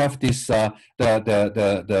once you have this, the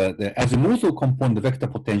azimuthal component, the vector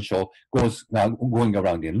potential goes now going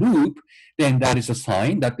around in loop, then that is a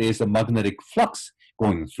sign that there is a magnetic flux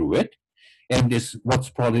going through it. And this, what's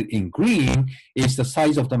plotted in green, is the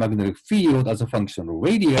size of the magnetic field as a function of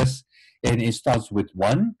radius, and it starts with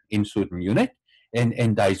 1 in certain unit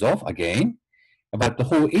and dies off again. But the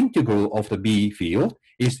whole integral of the B field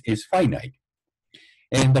is finite.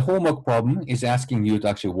 And the homework problem is asking you to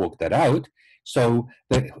actually work that out. So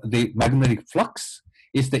the magnetic flux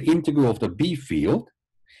is the integral of the B field,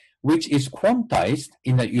 which is quantized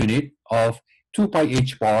in the unit of 2 pi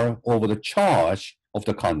h bar over the charge of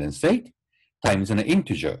the condensate times an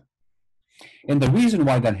integer. And the reason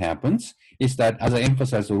why that happens is that, as I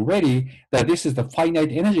emphasized already, that this is the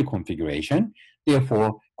finite energy configuration.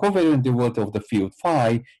 Therefore, covariant derivative of the field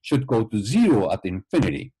phi should go to 0 at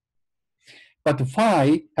infinity. But the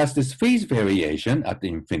phi has this phase variation at the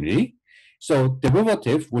infinity, so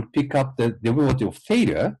derivative would pick up the derivative of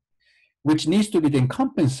theta, which needs to be then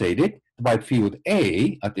compensated by field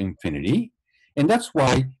A at infinity, and that's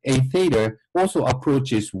why A theta also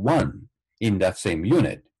approaches 1 in that same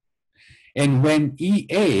unit. And when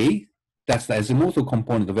EA, that's the azimuthal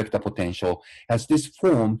component of the vector potential, has this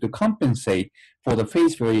form to compensate for the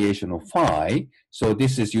phase variation of phi, so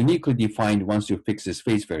this is uniquely defined once you fix this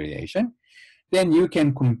phase variation, then you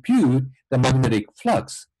can compute the magnetic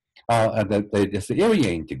flux, the area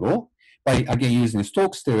integral. By, again, using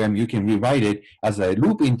Stokes' theorem, you can rewrite it as a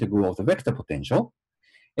loop integral of the vector potential.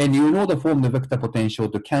 And you know the form of the vector potential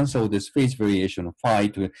to cancel this phase variation of phi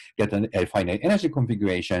to get a finite energy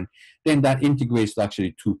configuration. Then that integrates to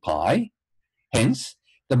actually 2 pi. Hence,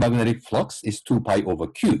 the magnetic flux is 2 pi over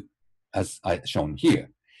q, as shown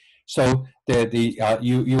here. So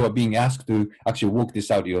you are being asked to actually work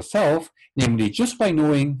this out yourself, namely just by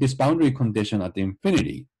knowing this boundary condition at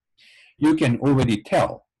infinity, you can already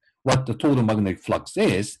tell what the total magnetic flux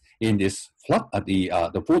is in this flux,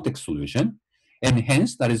 the vortex solution, and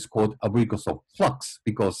hence that is called Abrikosov flux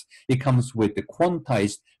because it comes with the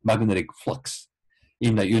quantized magnetic flux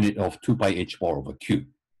in the unit of 2 pi h bar over q.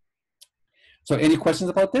 So any questions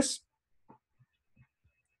about this?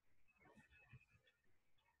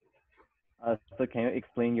 So can you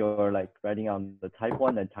explain your writing on the type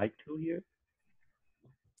 1 and type 2 here?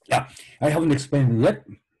 Yeah, I haven't explained it yet.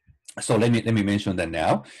 So let me mention that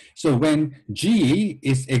now. So when G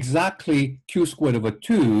is exactly Q squared over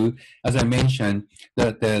 2, as I mentioned,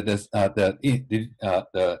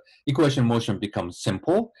 the equation motion becomes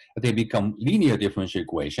simple. They become linear differential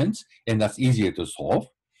equations, and that's easier to solve.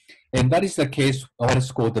 And that is the case of what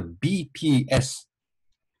is called the BPS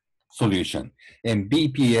solution. And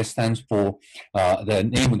BPS stands for the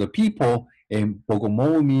name of the people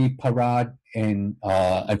Bogomomi, Parad, and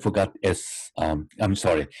I forgot S. I'm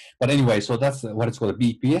sorry. But anyway, so that's what it's called a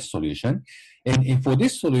BPS solution. And for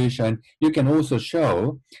this solution, you can also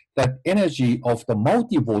show that energy of the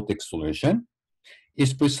multi-vortex solution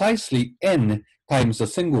is precisely n times a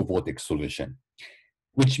single vortex solution,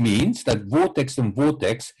 which means that vortex and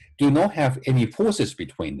vortex do not have any forces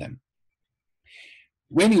between them.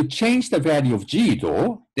 When you change the value of G,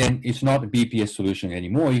 though, then it's not a BPS solution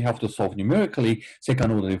anymore. You have to solve numerically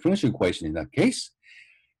second order differential equation in that case.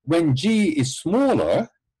 When G is smaller,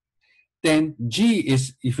 then G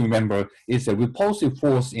is, if you remember, is a repulsive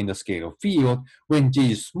force in the scalar field. When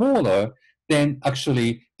G is smaller, then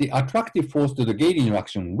actually the attractive force to the gate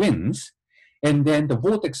interaction wins, and then the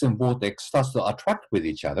vortex and vortex starts to attract with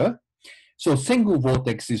each other. So single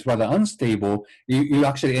vortex is rather unstable. You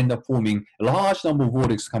actually end up forming a large number of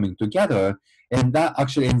vortices coming together, and that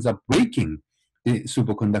actually ends up breaking the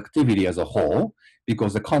superconductivity as a whole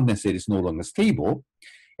because the condensate is no longer stable,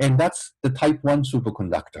 and that's the type 1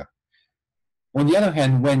 superconductor. On the other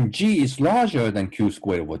hand, when G is larger than Q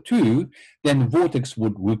squared over 2, then the vortex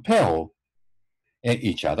would repel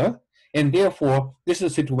each other. And therefore, this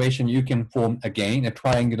is a situation you can form, again, a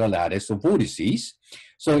triangular lattice of vortices.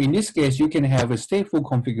 So in this case, you can have a stateful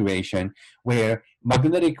configuration where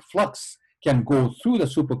magnetic flux can go through the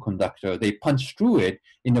superconductor. They punch through it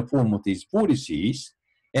in the form of these vortices.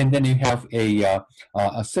 And then you have a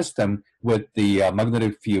system with the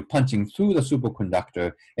magnetic field punching through the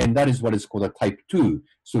superconductor. And that is what is called a type 2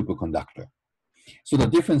 superconductor. So the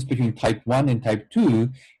difference between type 1 and type 2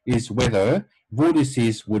 is whether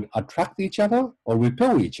vortices would attract each other or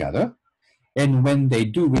repel each other. And when they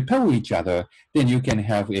do repel each other, then you can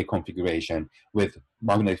have a configuration with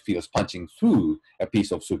magnetic fields punching through a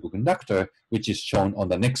piece of superconductor, which is shown on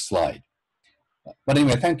the next slide. But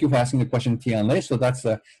anyway, thank you for asking the question, Tianle. So that's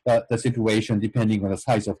the situation depending on the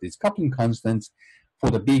size of these coupling constants. For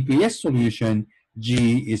the BPS solution,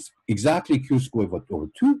 G is exactly Q squared over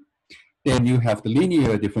 2. Then you have the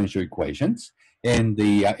linear differential equations, and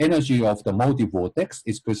the energy of the multi-vortex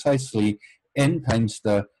is precisely n times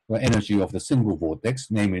the energy of the single vortex,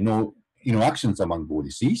 namely no interactions among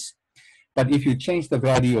vortices. But if you change the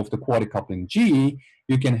value of the quartic coupling G,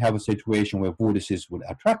 you can have a situation where vortices would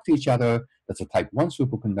attract each other, that's a type 1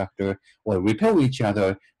 superconductor, or repel each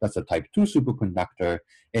other, that's a type 2 superconductor,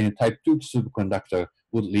 and a type 2 superconductor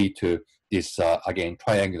would lead to this, again,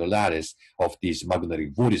 triangular lattice of these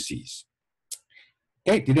magnetic vortices.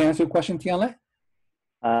 Okay, did I answer your question, Tianle?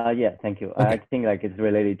 Yeah, thank you. Okay. I think like it's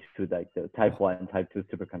related to like the type 1, type 2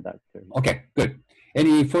 superconductor. Okay, good.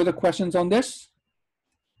 Any further questions on this?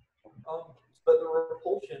 But the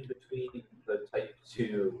repulsion between the type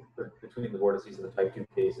 2, between the vortices in the type 2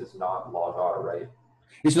 case is not log R, right?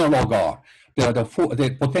 It's not log R.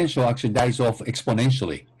 The potential actually dies off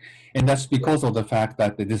exponentially. And that's because of the fact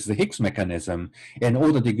that this is a Higgs mechanism, and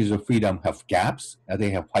all the degrees of freedom have gaps,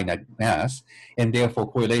 they have finite mass, and therefore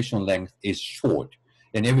correlation length is short,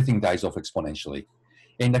 and everything dies off exponentially.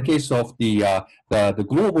 In the case of the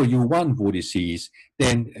global U1 vortices,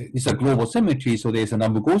 then it's a global symmetry, so there's an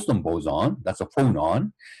Amber-Goldstone boson, that's a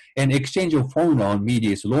phonon, and exchange of phonon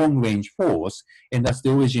mediates long-range force, and that's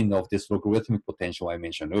the origin of this logarithmic potential I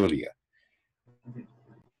mentioned earlier.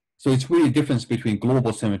 So it's really a difference between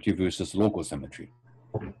global symmetry versus local symmetry.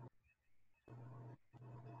 Okay.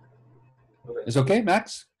 Is okay,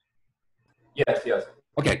 Max? Yes, yes.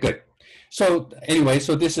 Okay, good. So anyway,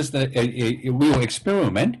 so this is a real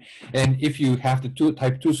experiment. And if you have the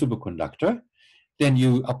type 2 superconductor, then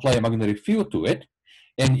you apply a magnetic field to it,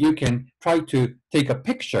 and you can try to take a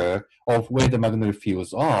picture of where the magnetic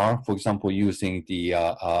fields are, for example, using the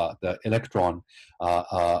electron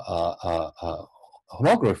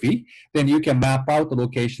holography. Then you can map out the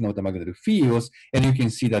location of the magnetic fields, and you can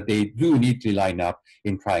see that they do neatly line up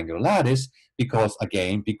in triangular lattice because,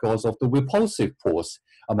 again, because of the repulsive force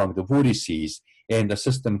among the vortices, and the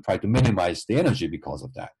system tried to minimize the energy because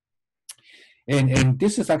of that. And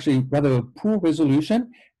this is actually rather poor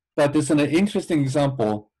resolution, but it's an interesting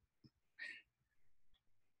example.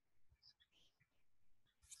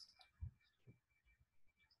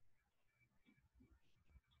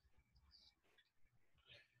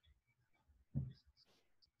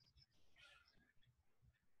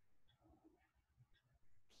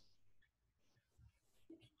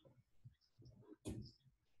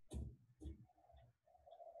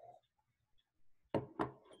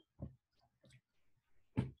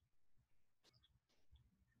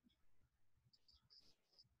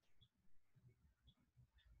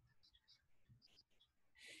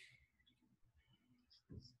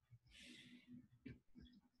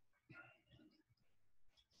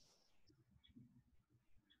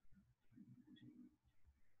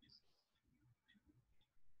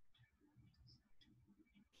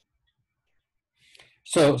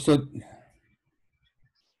 So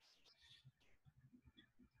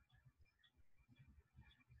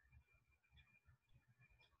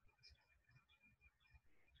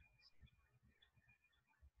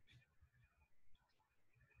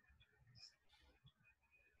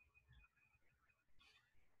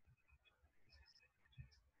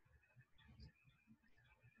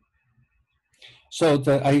So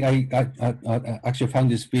I actually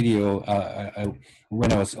found this video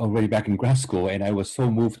when I was already back in grad school, and I was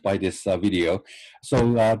so moved by this video.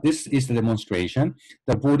 So this is the demonstration.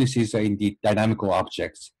 The vortices are indeed dynamical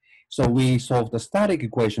objects. So we solved the static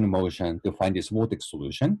equation of motion to find this vortex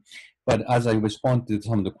solution. But as I respond to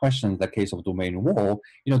some of the questions, the case of domain wall,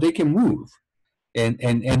 they can move. And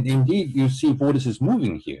indeed, you see vortices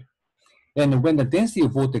moving here. And when the density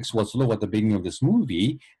of vortex was low at the beginning of this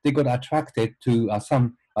movie, they got attracted to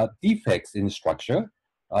some defects in the structure,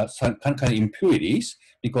 some kind of impurities,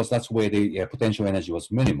 because that's where the potential energy was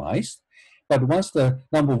minimized. But once the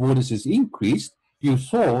number of vortices increased, you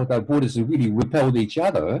saw that vortices really repelled each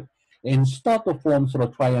other and start to form sort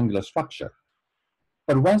of triangular structure.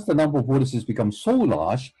 But once the number of vortices becomes so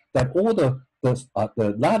large that all the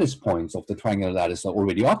lattice points of the triangular lattice are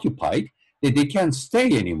already occupied, they can't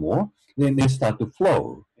stay anymore, then they start to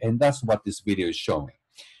flow. And that's what this video is showing.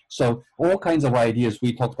 So all kinds of ideas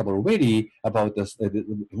we talked about already about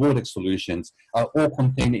the vortex solutions are all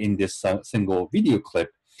contained in this single video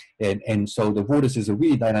clip. And so the vortices are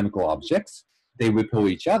really dynamical objects. They repel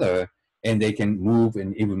each other, and they can move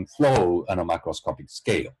and even flow on a macroscopic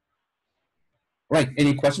scale. Right,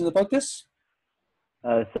 any questions about this?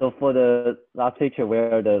 So for the last picture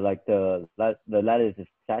where the lattice is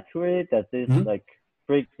saturated, does this like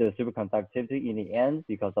break the superconductivity in the end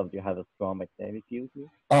because of you have a strong magnetic field here?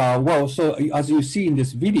 Well, so as you see in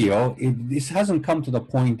this video, this hasn't come to the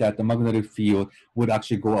point that the magnetic field would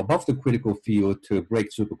actually go above the critical field to break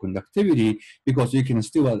superconductivity, because you can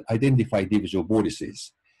still identify individual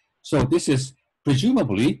vortices. So this is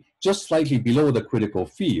presumably just slightly below the critical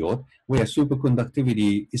field, where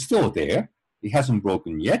superconductivity is still there. It hasn't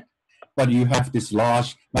broken yet, but you have this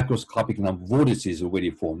large macroscopic number of vortices already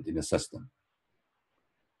formed in the system.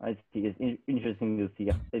 I see. It's interesting to see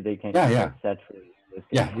how they can saturate.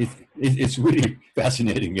 Yeah, it's really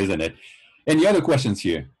fascinating, isn't it? Any other questions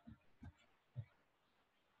here?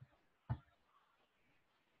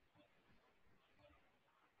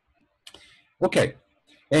 Okay,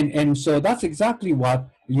 and so that's exactly what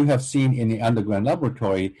you have seen in the underground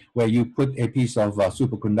laboratory, where you put a piece of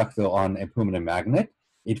superconductor on a permanent magnet.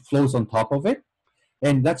 It flows on top of it,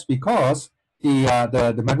 and that's because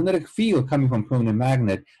the magnetic field coming from permanent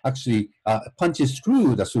magnet actually punches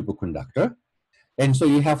through the superconductor. And so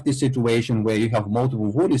you have this situation where you have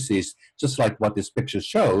multiple vortices, just like what this picture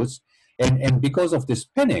shows. And because of this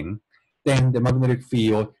pinning, then the magnetic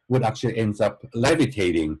field would actually ends up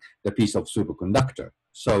levitating the piece of superconductor.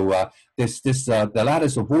 So the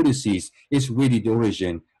lattice of vortices is really the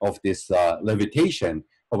origin of this levitation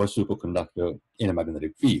of a superconductor in a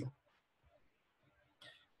magnetic field.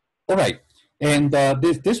 All right, and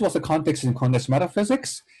this was the context in condensed matter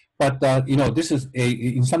physics. But this is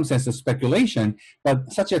in some sense a speculation,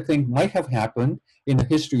 but such a thing might have happened in the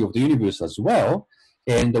history of the universe as well.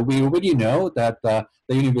 And we already know that the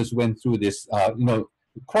universe went through this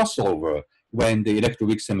crossover when the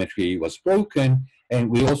electroweak symmetry was broken,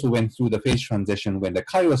 and we also went through the phase transition when the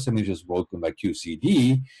chiral symmetry was broken by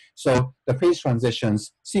QCD. So the phase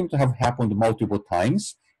transitions seem to have happened multiple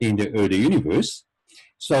times in the early universe.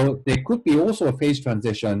 So there could be also a phase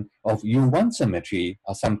transition of U1 symmetry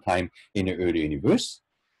sometime in the early universe.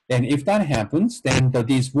 And if that happens, then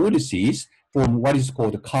these vortices form what is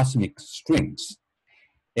called cosmic strings.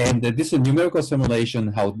 And this is a numerical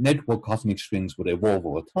simulation how network cosmic strings would evolve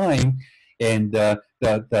over time. And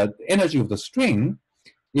the energy of the string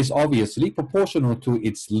is obviously proportional to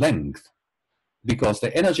its length, because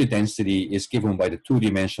the energy density is given by the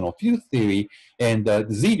two-dimensional field theory, and the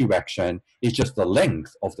z direction is just the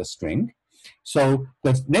length of the string. So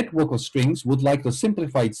the network of strings would like to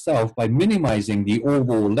simplify itself by minimizing the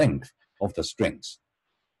overall length of the strings.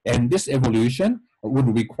 And this evolution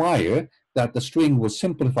would require that the string will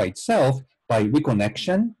simplify itself by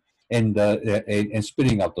reconnection and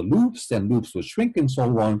splitting out the loops, and loops will shrink and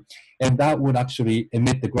so on. And that would actually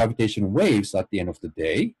emit the gravitational waves at the end of the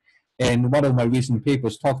day. And one of my recent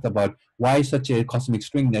papers talked about why such a cosmic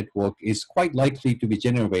string network is quite likely to be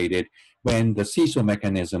generated when the seesaw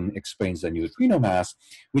mechanism explains the neutrino mass,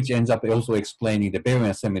 which ends up also explaining the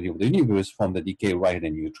baryon symmetry of the universe from the decay right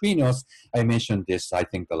hand neutrinos. I mentioned this, I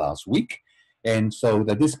think, the last week. And so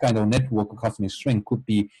that this kind of network of cosmic string could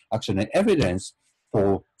be actually an evidence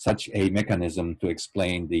for such a mechanism to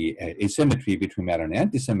explain the asymmetry between matter and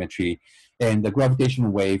antisymmetry. And the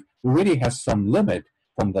gravitational wave really has some limit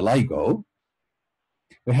from the LIGO.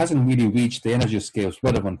 It hasn't really reached the energy scales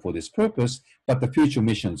relevant for this purpose, but the future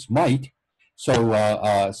missions might.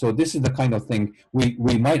 So, so this is the kind of thing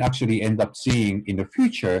we might actually end up seeing in the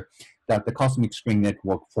future, that the cosmic string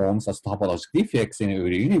network forms as topological defects in the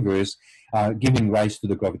early universe, giving rise to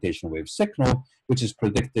the gravitational wave signal, which is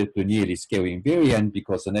predicted to nearly scale invariant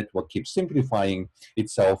because the network keeps simplifying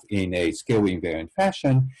itself in a scale invariant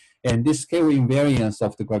fashion. And this scale invariance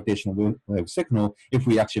of the gravitational wave signal, if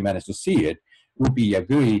we actually manage to see it, would be a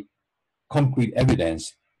very concrete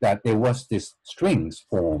evidence that there was this strings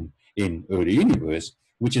formed in early universe,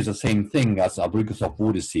 which is the same thing as Abrikosov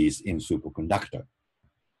vortices in superconductor.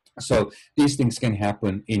 So these things can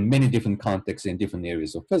happen in many different contexts in different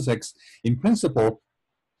areas of physics. In principle,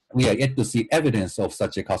 we are yet to see evidence of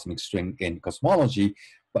such a cosmic string in cosmology,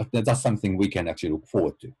 but that's something we can actually look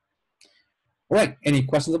forward to. All right, any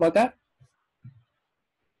questions about that?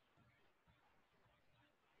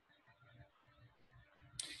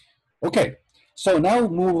 Okay, so now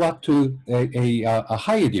move up to a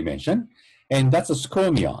higher dimension, and that's a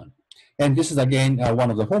skyrmion. And this is again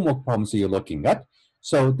one of the homework problems you're looking at.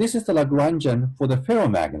 So this is the Lagrangian for the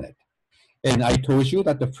ferromagnet. And I told you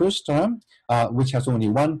that the first term, which has only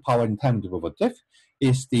one power and time derivative,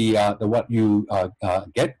 is the what you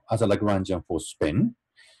get as a Lagrangian for spin.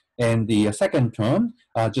 And the second term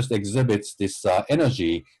just exhibits this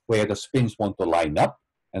energy where the spins want to line up.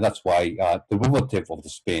 And that's why the derivative of the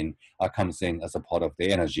spin comes in as a part of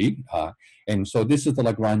the energy. And so this is the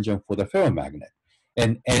Lagrangian for the ferromagnet.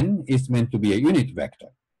 And n is meant to be a unit vector.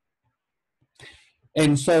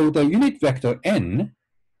 And so the unit vector n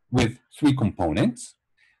with 3 components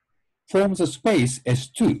forms a space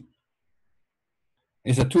S2.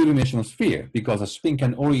 It's a 2-dimensional sphere because a spin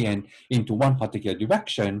can orient into one particular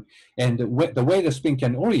direction, and the way the spin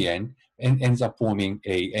can orient ends up forming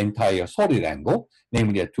an entire solid angle,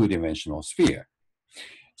 namely a 2-dimensional sphere.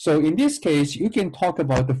 So in this case, you can talk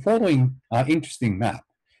about the following interesting map.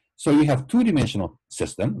 So you have 2-dimensional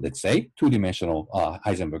system, let's say, 2-dimensional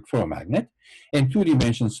Heisenberg ferromagnet, and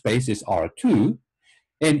 2-dimensional space is R2.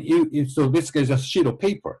 And so this is a sheet of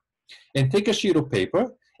paper. And take a sheet of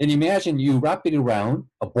paper and imagine you wrap it around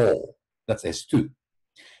a ball, that's S2.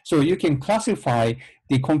 So you can classify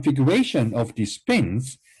the configuration of these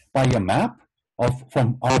spins by a map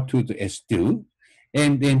from R2 to S2.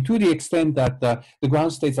 And then to the extent that the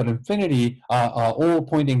ground states at infinity are all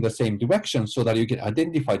pointing the same direction so that you can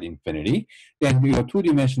identify the infinity, then your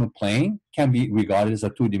 2-dimensional plane can be regarded as a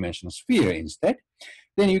 2-dimensional sphere instead.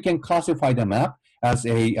 Then you can classify the map as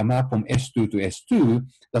a map from S2 to S2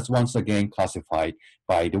 that's once again classified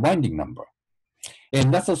by the winding number.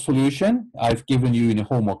 And that's a solution I've given you in a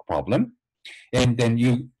homework problem. And then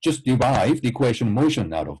you just derive the equation of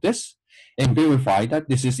motion out of this and verify that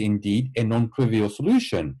this is indeed a non-trivial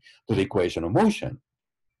solution to the equation of motion.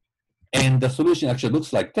 And the solution actually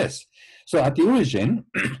looks like this. So at the origin,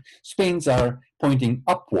 spins are pointing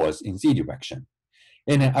upwards in z direction.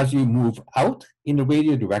 And as you move out in the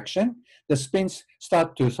radial direction, the spins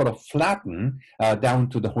start to sort of flatten down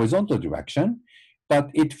to the horizontal direction, but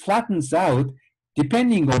it flattens out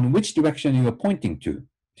depending on which direction you are pointing to.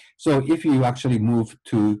 So if you actually move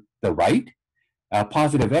to the right,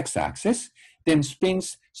 positive x-axis, then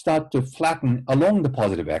spins start to flatten along the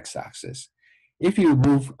positive x-axis. If you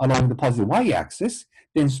move along the positive y-axis,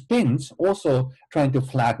 then spins also trying to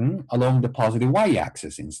flatten along the positive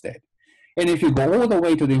y-axis instead. And if you go all the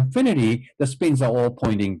way to the infinity, the spins are all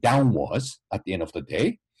pointing downwards at the end of the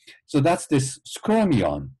day. So that's this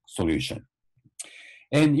skyrmion solution.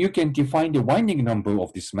 And you can define the winding number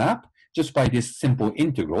of this map just by this simple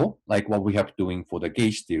integral, like what we have doing for the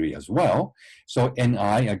gauge theory as well. So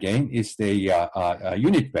Ni, again, is the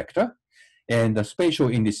unit vector. And the spatial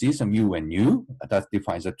indices, mu and nu, that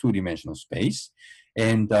defines a 2-dimensional space.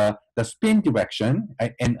 And the spin direction,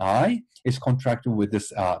 Ni, is contracted with this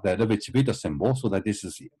the Levitz-Vita symbol, so that this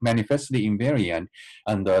is manifestly invariant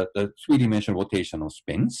under the 3-dimensional rotational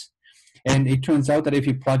spins. And it turns out that if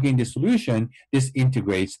you plug in the solution, this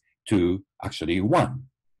integrates to actually 1.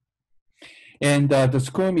 And the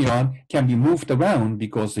skyrmion can be moved around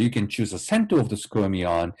because you can choose the center of the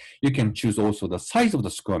skyrmion. You can choose also the size of the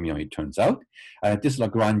skyrmion, it turns out. This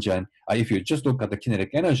Lagrangian, if you just look at the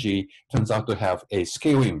kinetic energy, turns out to have a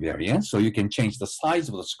scale invariance. So you can change the size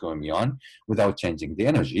of the skyrmion without changing the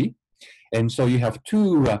energy. And so you have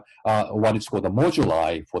two, what is called the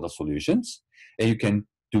moduli for the solutions. And you can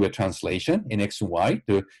do a translation in X and Y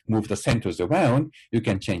to move the centers around. You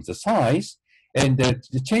can change the size. And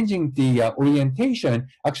changing the orientation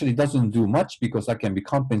actually doesn't do much because that can be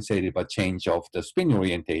compensated by change of the spin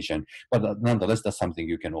orientation. But nonetheless, that's something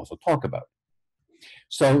you can also talk about.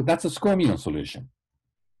 So that's a squirmion solution.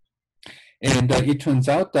 And it turns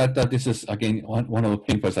out that this is, again, one of the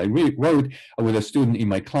papers I wrote with a student in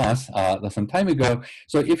my class some time ago.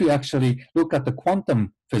 So if you actually look at the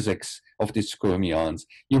quantum physics of these squirmions,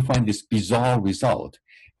 you find this bizarre result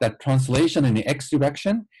that translation in the x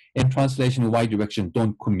direction and translation in y direction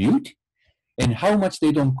don't commute. And how much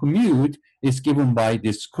they don't commute is given by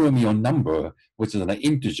this squirmion number, which is an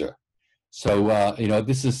integer. So,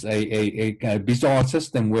 this is a bizarre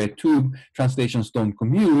system where two translations don't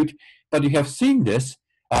commute, but you have seen this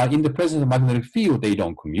in the presence of magnetic field, they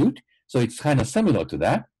don't commute. So it's kind of similar to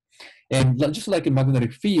that. And just like in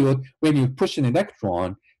magnetic field, when you push an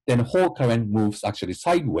electron, then Hall current moves actually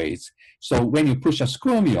sideways. So when you push a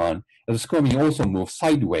squirmion, the squirmion also moves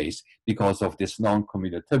sideways because of this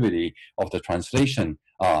non-commutativity of the translation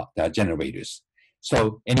generators.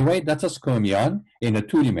 So anyway, that's a squirmion in the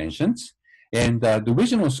 2 dimensions. And the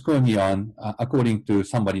original squirmion, according to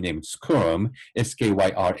somebody named Skyrme,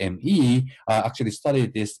 S-K-Y-R-M-E, actually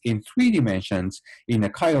studied this in 3 dimensions in a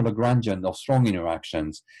Cairo-Lagrangian of strong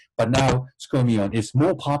interactions. But now squirmion is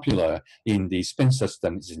more popular in the spin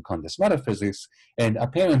systems in condensed matter physics. And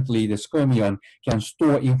apparently the squirmion can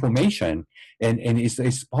store information and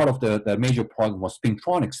is part of the major problem of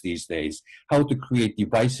spintronics these days, how to create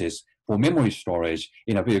devices for memory storage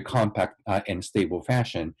in a very compact and stable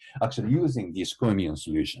fashion, actually using these squirmion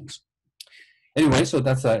solutions. Anyway, so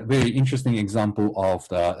that's a very interesting example of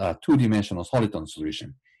the 2-dimensional soliton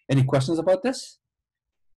solution. Any questions about this?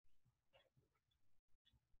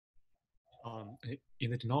 In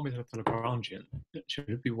the denominator of the Lagrangian, should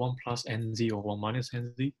it be 1 plus nz or 1 minus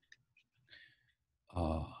nz?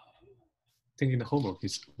 I think in the homework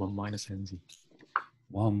it's 1 minus nz.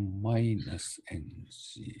 1 minus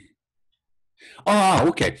nz. Ah,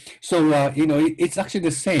 okay. So it's actually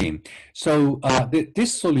the same. So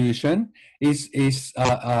this solution is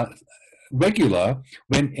regular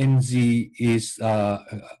when nz is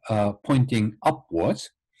pointing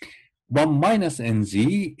upwards. 1 minus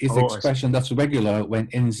nz is the expression that's regular when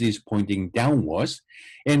nz is pointing downwards,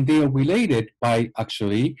 and they are related by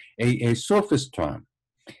actually a surface term.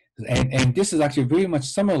 And this is actually very much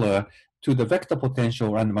similar to the vector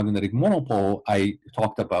potential and magnetic monopole I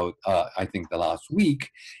talked about, I think, the last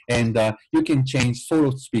week. And you can change,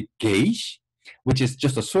 so to speak, gauge, which is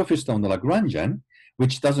just a surface on the Lagrangian,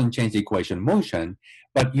 which doesn't change the equation motion,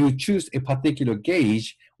 but you choose a particular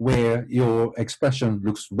gauge where your expression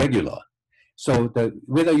looks regular. So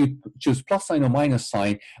whether you choose plus sign or minus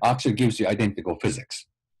sign actually gives you identical physics.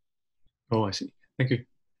 Oh, I see. Thank you.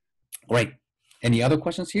 Right. Any other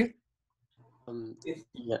questions here?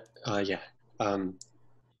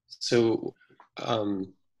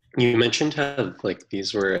 You mentioned how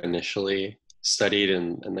these were initially studied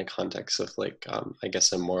in the context of I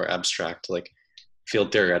guess a more abstract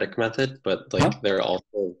field theoretic method, but they're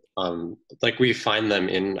also we find them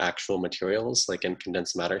in actual materials in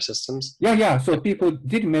condensed matter systems. Yeah. So people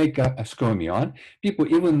did make a squirmion. People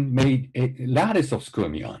even made a lattice of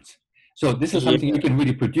squirmions. So this is something you can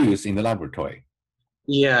really produce in the laboratory.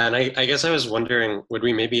 Yeah, and I guess I was wondering, would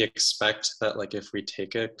we maybe expect that if we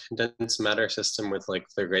take a condensed matter system with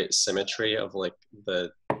the great symmetry of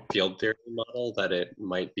the field theory model, that it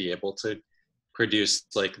might be able to produce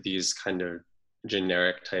these kind of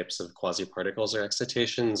generic types of quasi-particles or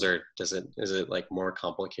excitations, or is it more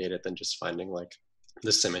complicated than just finding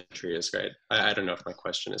the symmetry is great? I don't know if my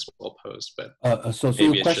question is well posed, but so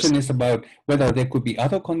the question is about whether there could be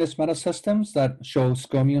other condensed matter systems that show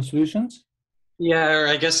squirmion solutions. Yeah, or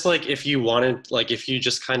I guess if you wanted, if you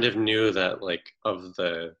just kind of knew that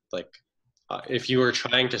if you were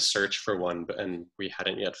trying to search for one and we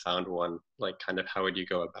hadn't yet found one, kind of how would you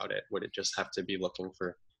go about it? Would it just have to be looking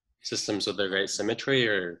for systems with the right symmetry,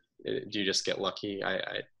 or do you just get lucky?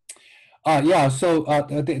 Yeah, so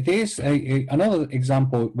there's another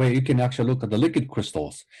example where you can actually look at the liquid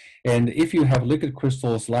crystals. And if you have liquid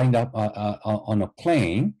crystals lined up on a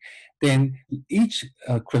plane, then each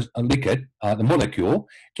liquid, the molecule,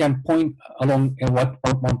 can point along in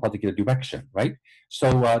one particular direction, right?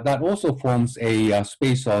 So that also forms a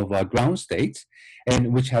space of ground states,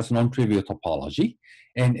 and which has non-trivial topology.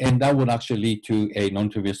 And that would actually lead to a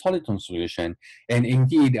non-trivial soliton solution. And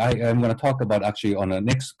indeed, I'm going to talk about actually on the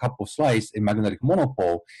next couple of slides a magnetic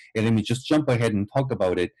monopole. And let me just jump ahead and talk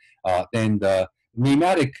about it. Then the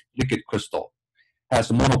nematic liquid crystal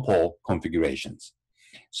has monopole configurations.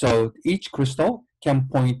 So each crystal can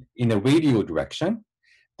point in a radial direction.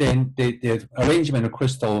 then the arrangement of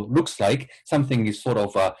crystal looks like something is sort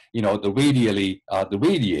of, the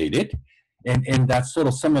radiated, and that's sort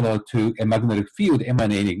of similar to a magnetic field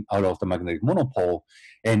emanating out of the magnetic monopole.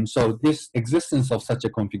 And so this existence of such a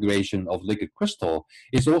configuration of liquid crystal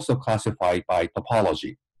is also classified by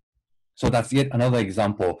topology. So that's yet another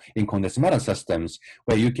example in condensed matter systems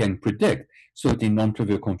where you can predict certain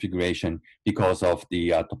non-trivial configuration because of the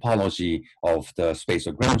topology of the space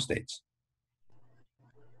or ground states.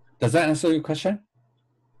 Does that answer your question?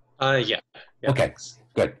 Yeah. Okay, Thanks.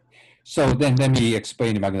 good. So then let me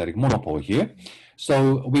explain the magnetic monopole here.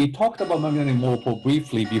 So we talked about magnetic monopole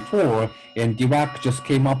briefly before, and Dirac just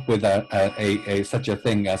came up with such a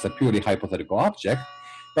thing as a purely hypothetical object.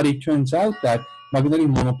 But it turns out that magnetic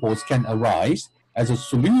monopoles can arise as a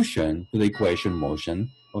solution to the equation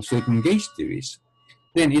motion of certain gauge theories.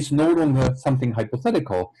 Then it's no longer something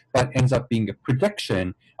hypothetical, but ends up being a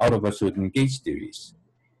prediction out of a certain gauge theories.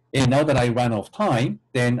 And now that I ran out of time,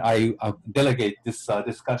 then I'll delegate this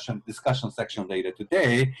discussion section later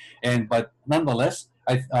today. But nonetheless,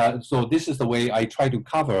 so this is the way I try to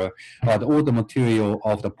cover all the material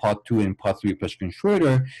of the part 2 and part 3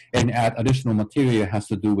 Pleshkin-Schroeder, and add additional material has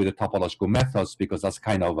to do with the topological methods, because that's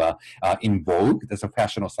kind of in vogue. There's a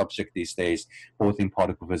fashionable subject these days, both in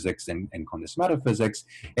particle physics and condensed matter physics.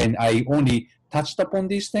 And I only touched upon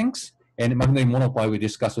these things. And magnetic monopole we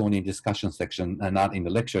discuss only in discussion section and not in the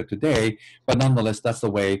lecture today. But nonetheless, that's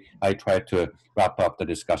the way I try to wrap up the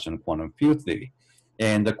discussion of quantum field theory.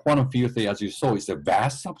 And the quantum field theory, as you saw, is a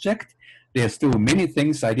vast subject. There are still many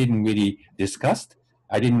things I didn't really discuss.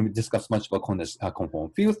 I didn't discuss much about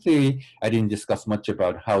conformal field theory. I didn't discuss much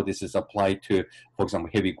about how this is applied to, for example,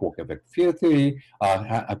 heavy quark effect field theory,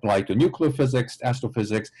 applied to nuclear physics,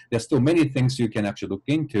 astrophysics. There's still many things you can actually look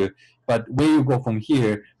into, but where you go from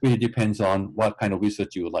here really depends on what kind of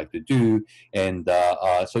research you would like to do. And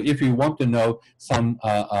so if you want to know some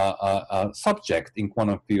subject in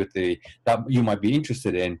quantum field theory that you might be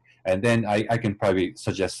interested in, and then I can probably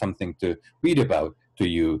suggest something to read about to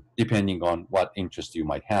you, depending on what interest you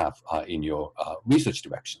might have in your research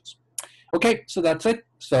directions. Okay, so that's it.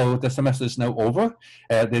 So the semester is now over.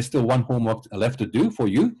 There's still one homework left to do for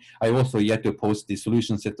you. I also yet to post the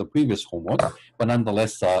solution set of previous homework, but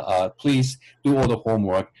nonetheless, please do all the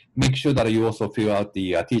homework. Make sure that you also fill out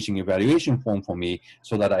the teaching evaluation form for me,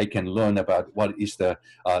 so that I can learn about what is the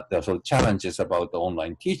sort of challenges about the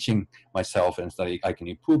online teaching myself, and so I can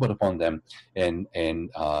improve upon them. And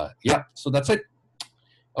yeah, so that's it.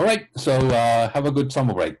 All right, so have a good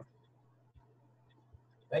summer break.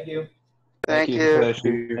 Thank you. Thank you.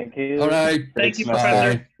 Thank you. All right. Thank you, Bye.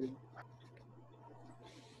 Professor.